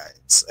beyond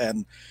guides.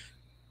 And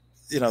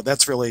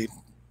that's really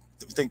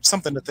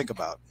something to think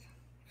about.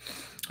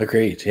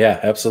 Agreed. Yeah,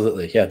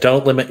 absolutely. Yeah,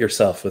 don't limit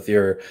yourself with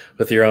your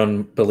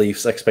own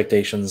beliefs,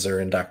 expectations, or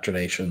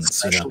indoctrinations.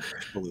 Especially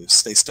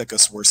beliefs, they stick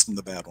us worse than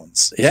the bad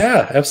ones.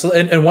 Yeah,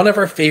 absolutely. And one of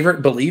our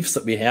favorite beliefs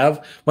that we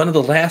have, one of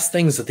the last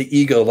things that the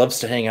ego loves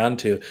to hang on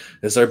to,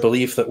 is our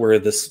belief that we're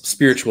this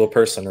spiritual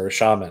person or a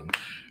shaman,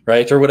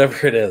 right, or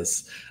whatever it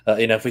is.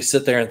 If we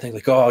sit there and think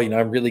like, "Oh,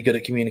 I'm really good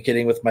at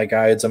communicating with my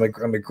guides. I'm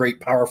a great,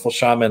 powerful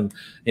shaman."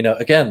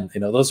 Again,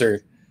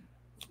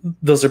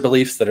 those are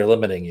beliefs that are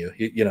limiting you.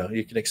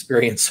 You can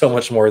experience so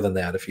much more than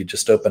that if you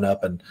just open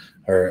up and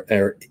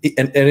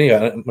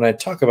when I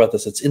talk about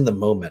this, it's in the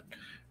moment,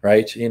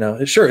 right?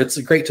 Sure, it's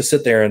great to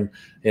sit there and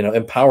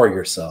empower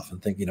yourself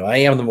and think, I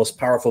am the most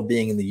powerful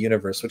being in the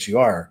universe, which you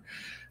are.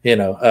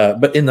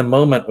 But in the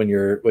moment when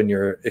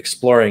you're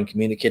exploring,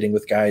 communicating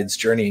with guides,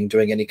 journeying,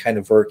 doing any kind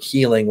of work,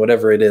 healing,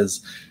 whatever it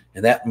is,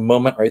 in that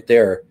moment right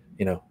there,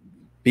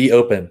 be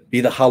open,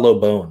 be the hollow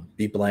bone,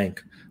 be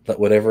blank. Let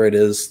whatever it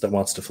is that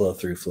wants to flow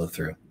through.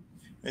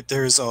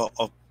 There's a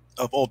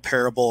old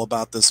parable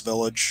about this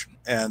village,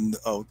 and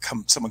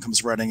someone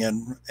comes running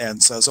in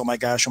and says, oh my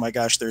gosh,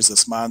 there's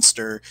this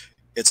monster.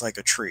 It's like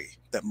a tree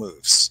that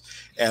moves.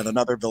 And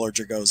another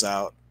villager goes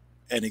out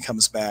and he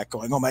comes back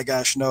going, "Oh my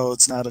gosh, no,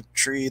 it's not a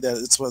tree.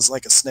 It was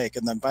like a snake."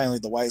 And then finally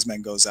the wise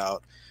man goes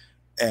out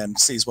and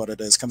sees what it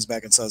is, comes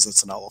back and says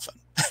it's an elephant,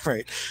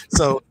 right?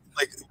 So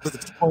but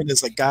the point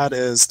is, like, God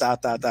is ...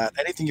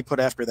 Anything you put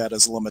after that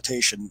is a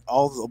limitation.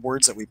 All the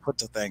words that we put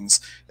to things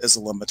is a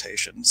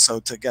limitation. So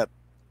to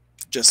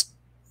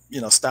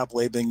stop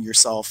labeling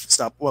yourself,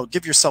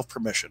 give yourself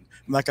permission.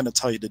 I'm not going to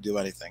tell you to do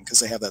anything, because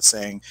they have that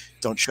saying,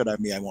 "Don't shit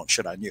on me, I won't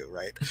shit on you,"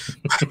 right?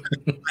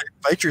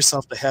 Invite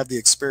yourself to have the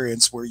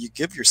experience where you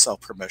give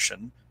yourself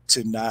permission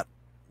to not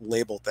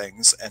label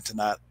things and to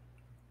not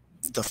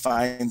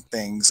define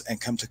things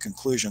and come to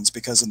conclusions,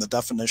 because in the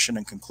definition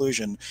and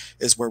conclusion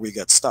is where we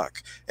get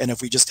stuck. And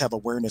if we just have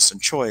awareness and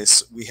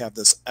choice, we have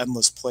this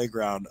endless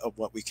playground of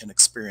what we can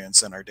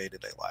experience in our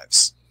day-to-day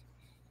lives.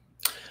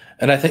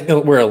 And I think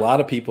that where a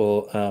lot of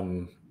people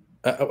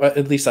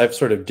at least I've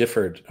sort of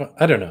differed.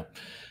 I don't know.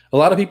 A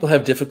lot of people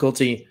have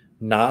difficulty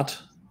not,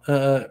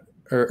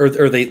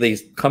 or they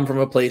come from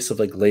a place of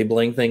like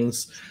labeling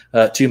things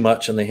too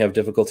much, and they have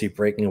difficulty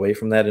breaking away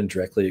from that and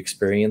directly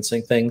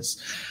experiencing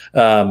things.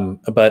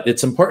 But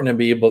it's important to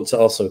be able to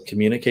also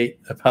communicate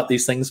about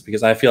these things,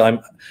 because I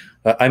feel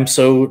I'm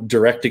so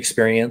direct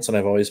experience, and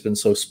I've always been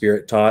so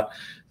spirit taught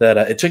that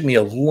it took me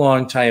a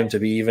long time to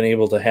be even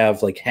able to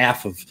have like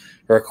half of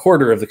or a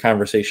quarter of the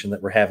conversation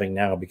that we're having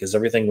now, because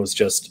everything was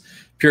just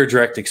pure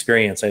direct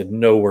experience. I had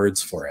no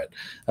words for it.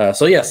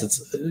 So yes,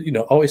 it's,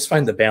 always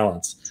find the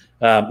balance.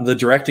 The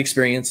direct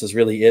experience is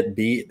really it.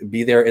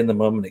 Be there in the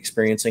moment,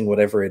 experiencing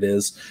whatever it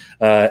is,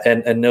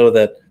 and know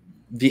that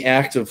the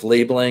act of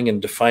labeling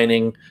and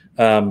defining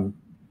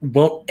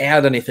won't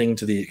add anything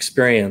to the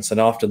experience, and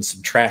often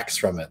subtracts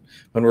from it.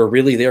 When we're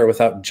really there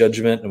without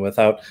judgment and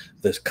without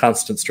this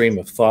constant stream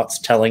of thoughts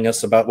telling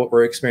us about what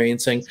we're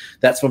experiencing,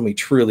 that's when we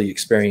truly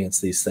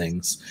experience these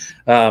things.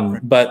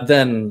 But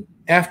then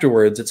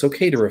afterwards, it's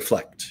okay to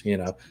reflect.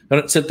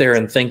 Don't sit there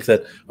and think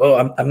that,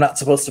 oh, I'm not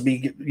supposed to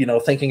be,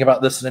 thinking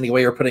about this in any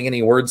way or putting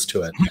any words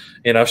to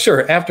it.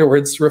 Sure,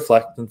 afterwards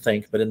reflect and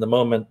think, but in the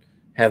moment,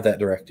 have that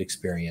direct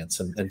experience,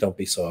 and don't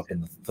be so up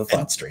in the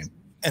thought stream.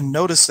 And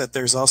notice that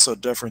there's also a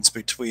difference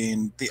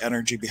between the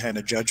energy behind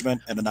a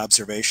judgment and an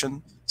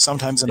observation.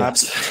 Sometimes an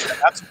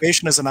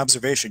observation is an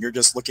observation. You're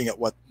just looking at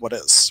what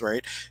is,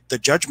 right? The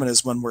judgment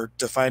is when we're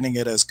defining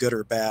it as good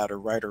or bad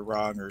or right or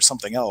wrong or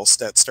something else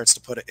that starts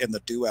to put it in the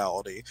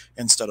duality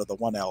instead of the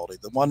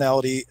oneality. The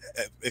oneality,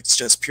 it's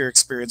just pure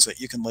experience that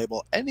you can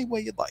label any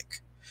way you'd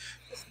like.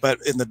 But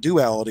in the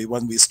duality,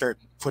 when we start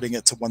putting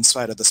it to one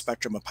side of the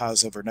spectrum of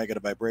positive or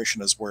negative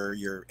vibration, is where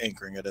you're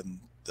anchoring it in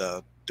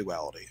the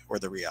duality, or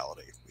the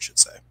reality, we should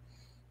say.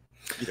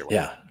 Either way.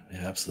 Yeah,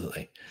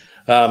 absolutely.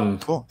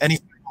 Cool. Any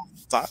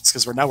thoughts?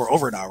 Because we're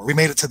over an hour. We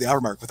made it to the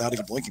hour mark without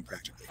even blinking,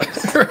 practically.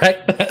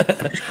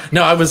 Right.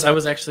 No, I was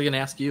actually going to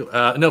ask you.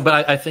 No,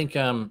 but I think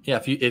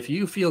if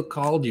you feel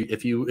called,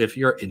 if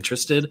you're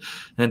interested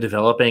in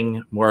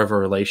developing more of a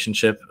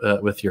relationship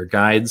with your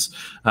guides,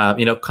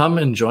 come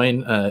and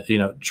join.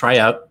 Try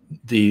out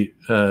the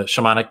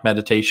shamanic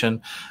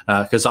meditation,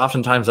 because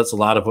oftentimes that's a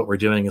lot of what we're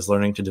doing, is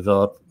learning to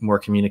develop more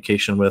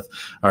communication with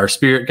our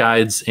spirit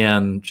guides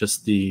and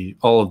just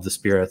all of the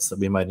spirits that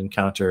we might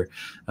encounter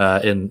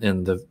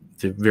in the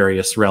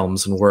various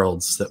realms and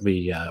worlds that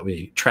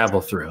we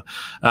travel through.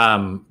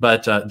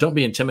 But don't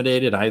be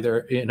intimidated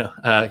either,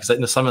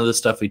 because some of the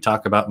stuff we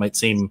talk about might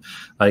seem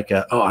like,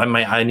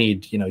 I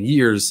need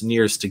years and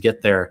years to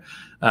get there.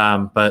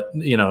 But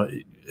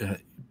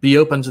be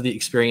open to the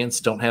experience.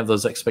 Don't have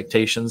those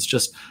expectations.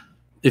 Just,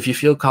 if you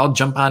feel called,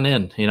 jump on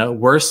in.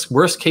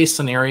 Worst case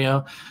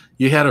scenario,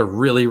 you had a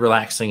really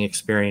relaxing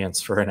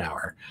experience for an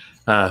hour.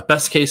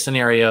 Best case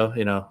scenario,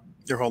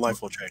 your whole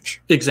life will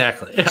change.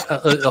 Exactly.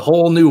 A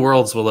whole new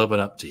worlds will open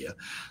up to you.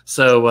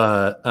 So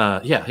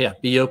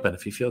be open.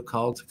 If you feel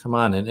called to come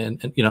on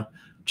and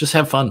just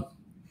have fun.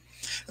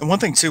 And one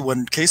thing too,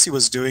 when Casey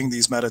was doing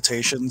these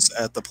meditations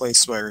at the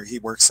place where he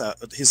works at,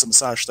 he's a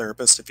massage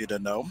therapist, if you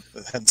didn't know,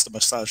 hence the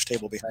massage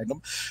table behind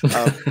him.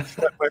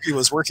 Where he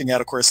was working at,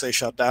 of course, they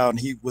shut down.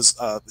 He was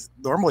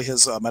normally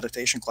his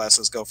meditation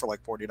classes go for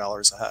like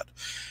 $40 a head,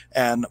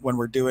 and when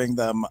we're doing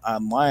them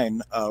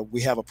online,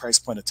 we have a price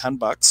point of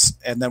 $10,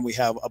 and then we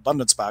have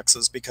abundance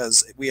boxes,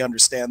 because we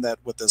understand that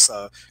with this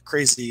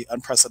crazy,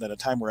 unprecedented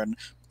time we're in,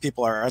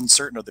 people are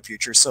uncertain of the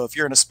future. So if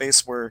you're in a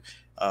space where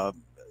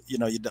you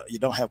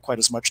don't have quite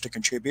as much to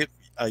contribute,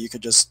 you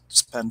could just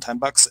spend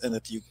 $10, and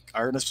if you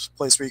are in a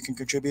place where you can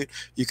contribute,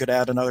 you could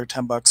add another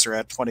 $10 or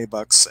add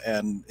 $20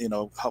 and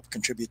help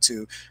contribute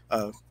to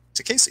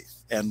Casey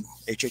and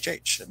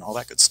HHH and all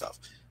that good stuff.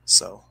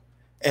 So,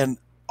 and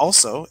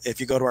also, if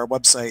you go to our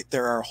website,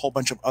 there are a whole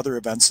bunch of other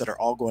events that are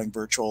all going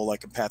virtual,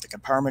 like Empathic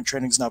Empowerment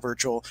Training is now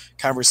virtual,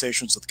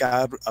 Conversations with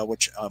God,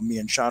 which me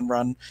and Sean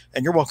run.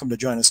 And you're welcome to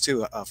join us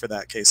too for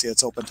that, Casey.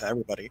 It's open to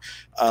everybody.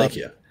 Thank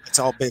you. It's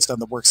all based on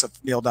the works of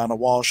Neil Donald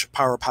Walsh.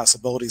 Power of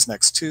Possibilities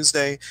next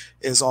Tuesday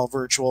is all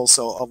virtual.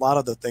 So a lot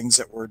of the things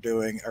that we're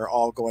doing are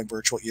all going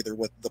virtual, either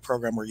with the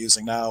program we're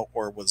using now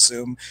or with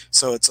Zoom.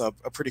 So it's a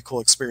pretty cool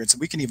experience. And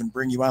we can even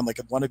bring you on, like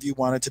if one of you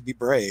wanted to be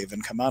brave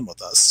and come on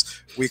with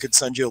us, we could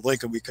send you a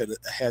link and we could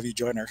have you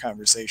join our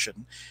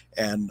conversation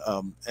and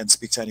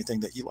speak to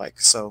anything that you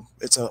like. So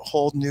it's a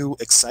whole new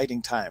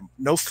exciting time.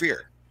 No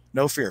fear.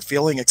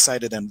 Feeling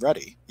excited and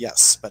ready,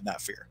 yes, but not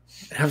fear.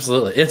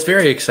 Absolutely. It's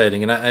very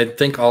exciting. And I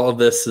think all of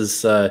this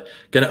is going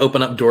to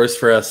open up doors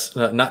for us,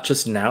 not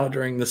just now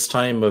during this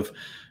time of,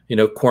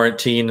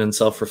 quarantine and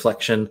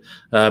self-reflection,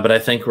 but I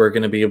think we're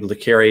going to be able to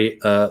carry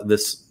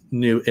this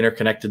new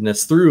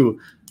interconnectedness through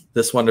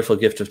this wonderful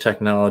gift of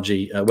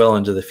technology well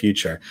into the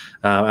future.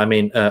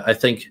 I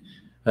think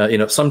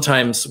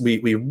sometimes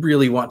we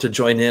really want to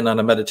join in on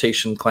a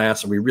meditation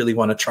class, or we really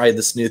want to try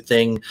this new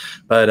thing,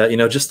 but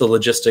just the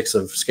logistics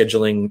of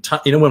scheduling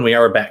time, when we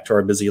are back to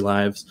our busy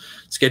lives,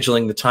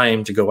 scheduling the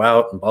time to go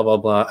out and blah blah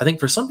blah. I think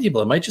for some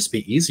people it might just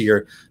be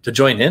easier to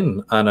join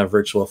in on a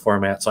virtual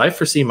format. So I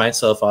foresee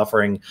myself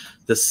offering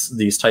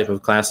these type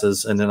of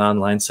classes in an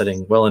online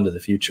setting well into the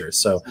future.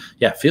 So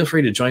yeah, feel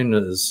free to join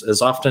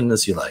as often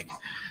as you like.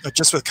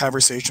 Just with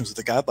Conversations with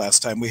the God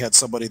last time, we had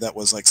somebody that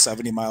was like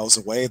 70 miles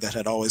away that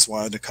had always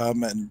wanted to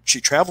come, and she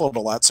traveled a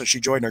lot. So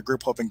she joined our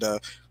group hoping to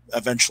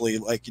eventually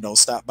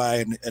stop by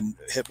and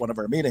hit one of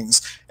our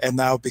meetings. And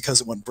now because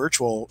it went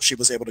virtual, she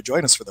was able to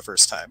join us for the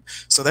first time.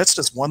 So that's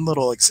just one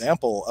little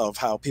example of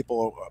how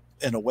people,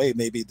 in a way,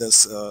 maybe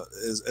this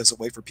is a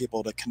way for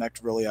people to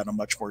connect really on a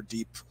much more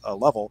deep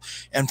level.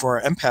 And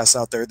for our empaths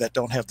out there that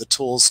don't have the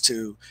tools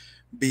to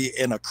be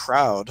in a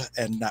crowd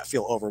and not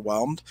feel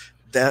overwhelmed,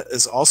 that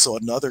is also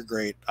another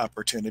great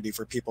opportunity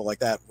for people like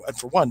that. And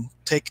for one,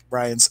 take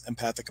Brian's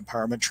empathic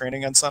empowerment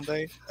training on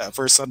Sunday,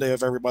 first Sunday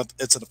of every month.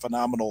 It's a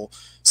phenomenal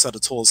set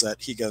of tools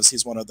that he gives.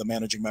 He's one of the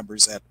managing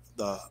members at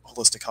the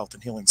Holistic Health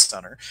and Healing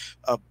Center.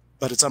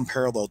 But it's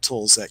unparalleled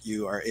tools that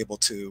you are able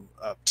to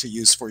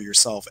use for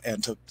yourself,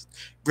 and to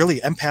really,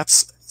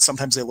 empaths,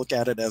 sometimes they look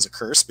at it as a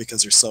curse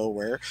because they're so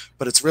aware,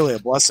 but it's really a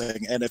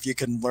blessing. And if you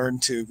can learn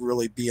to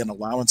really be an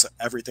allowance of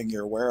everything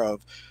you're aware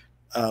of,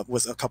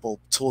 with a couple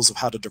tools of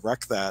how to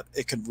direct that,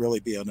 it can really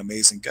be an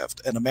amazing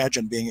gift. And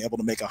imagine being able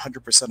to make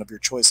 100% of your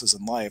choices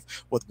in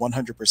life with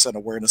 100%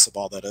 awareness of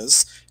all that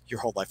is.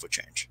 Your whole life would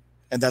change.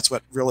 And that's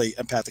what really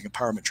empathic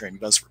empowerment training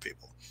does for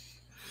people.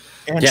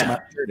 And yeah,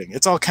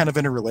 it's all kind of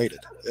interrelated.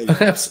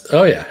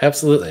 Oh yeah,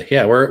 absolutely.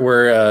 Yeah,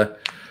 we're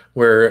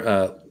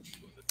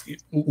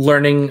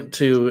learning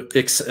to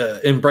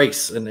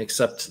embrace and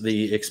accept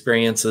the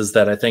experiences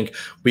that I think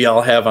we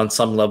all have on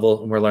some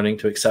level, and we're learning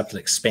to accept and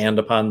expand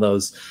upon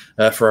those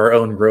for our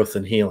own growth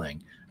and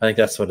healing. I think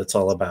that's what it's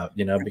all about,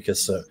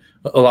 because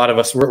a lot of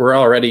us, we're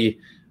already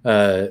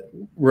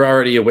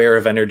aware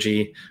of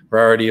energy. We're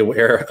already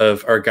aware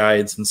of our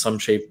guides in some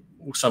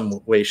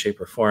way,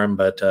 shape, or form.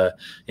 But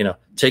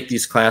take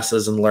these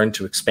classes and learn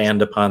to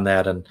expand upon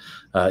that, and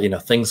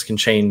things can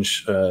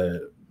change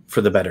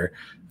for the better.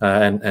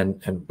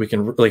 And we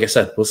can, like I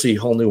said, we'll see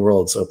whole new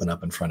worlds open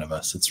up in front of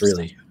us. It's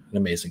really an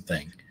amazing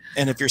thing.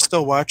 And if you're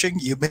still watching,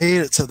 you made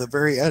it to the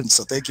very end.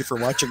 So thank you for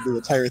watching the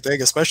entire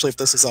thing, especially if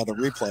this is on a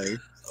replay.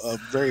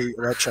 Very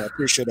much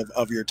appreciative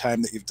of your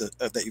time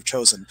that you've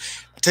chosen.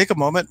 Take a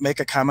moment, make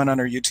a comment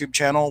on our YouTube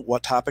channel.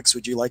 What topics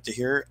would you like to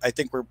hear? I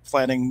think we're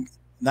planning.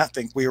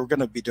 We were going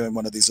to be doing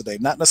one of these a day,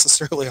 not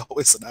necessarily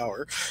always an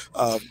hour,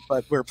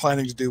 but we're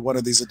planning to do one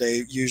of these a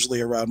day,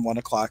 usually around 1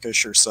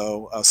 o'clock-ish or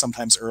so,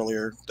 sometimes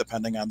earlier,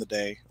 depending on the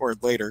day, or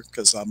later,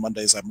 because on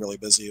Mondays I'm really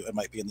busy. It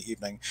might be in the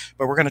evening,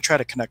 but we're going to try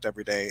to connect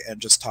every day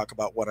and just talk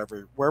about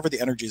wherever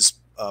the energy is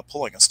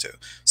pulling us to.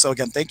 So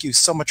again, thank you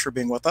so much for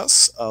being with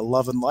us.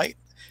 Love and light.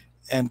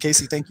 And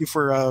Casey, thank you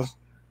for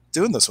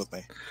doing this with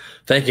me.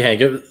 Thank you, Hank.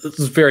 This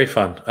was very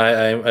fun.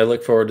 I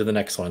look forward to the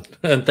next one.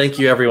 And thank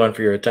you, everyone,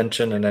 for your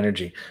attention and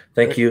energy.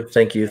 Thank you.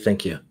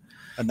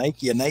 A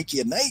Nike.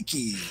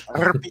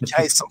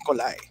 Arpichai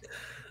Sonkolai.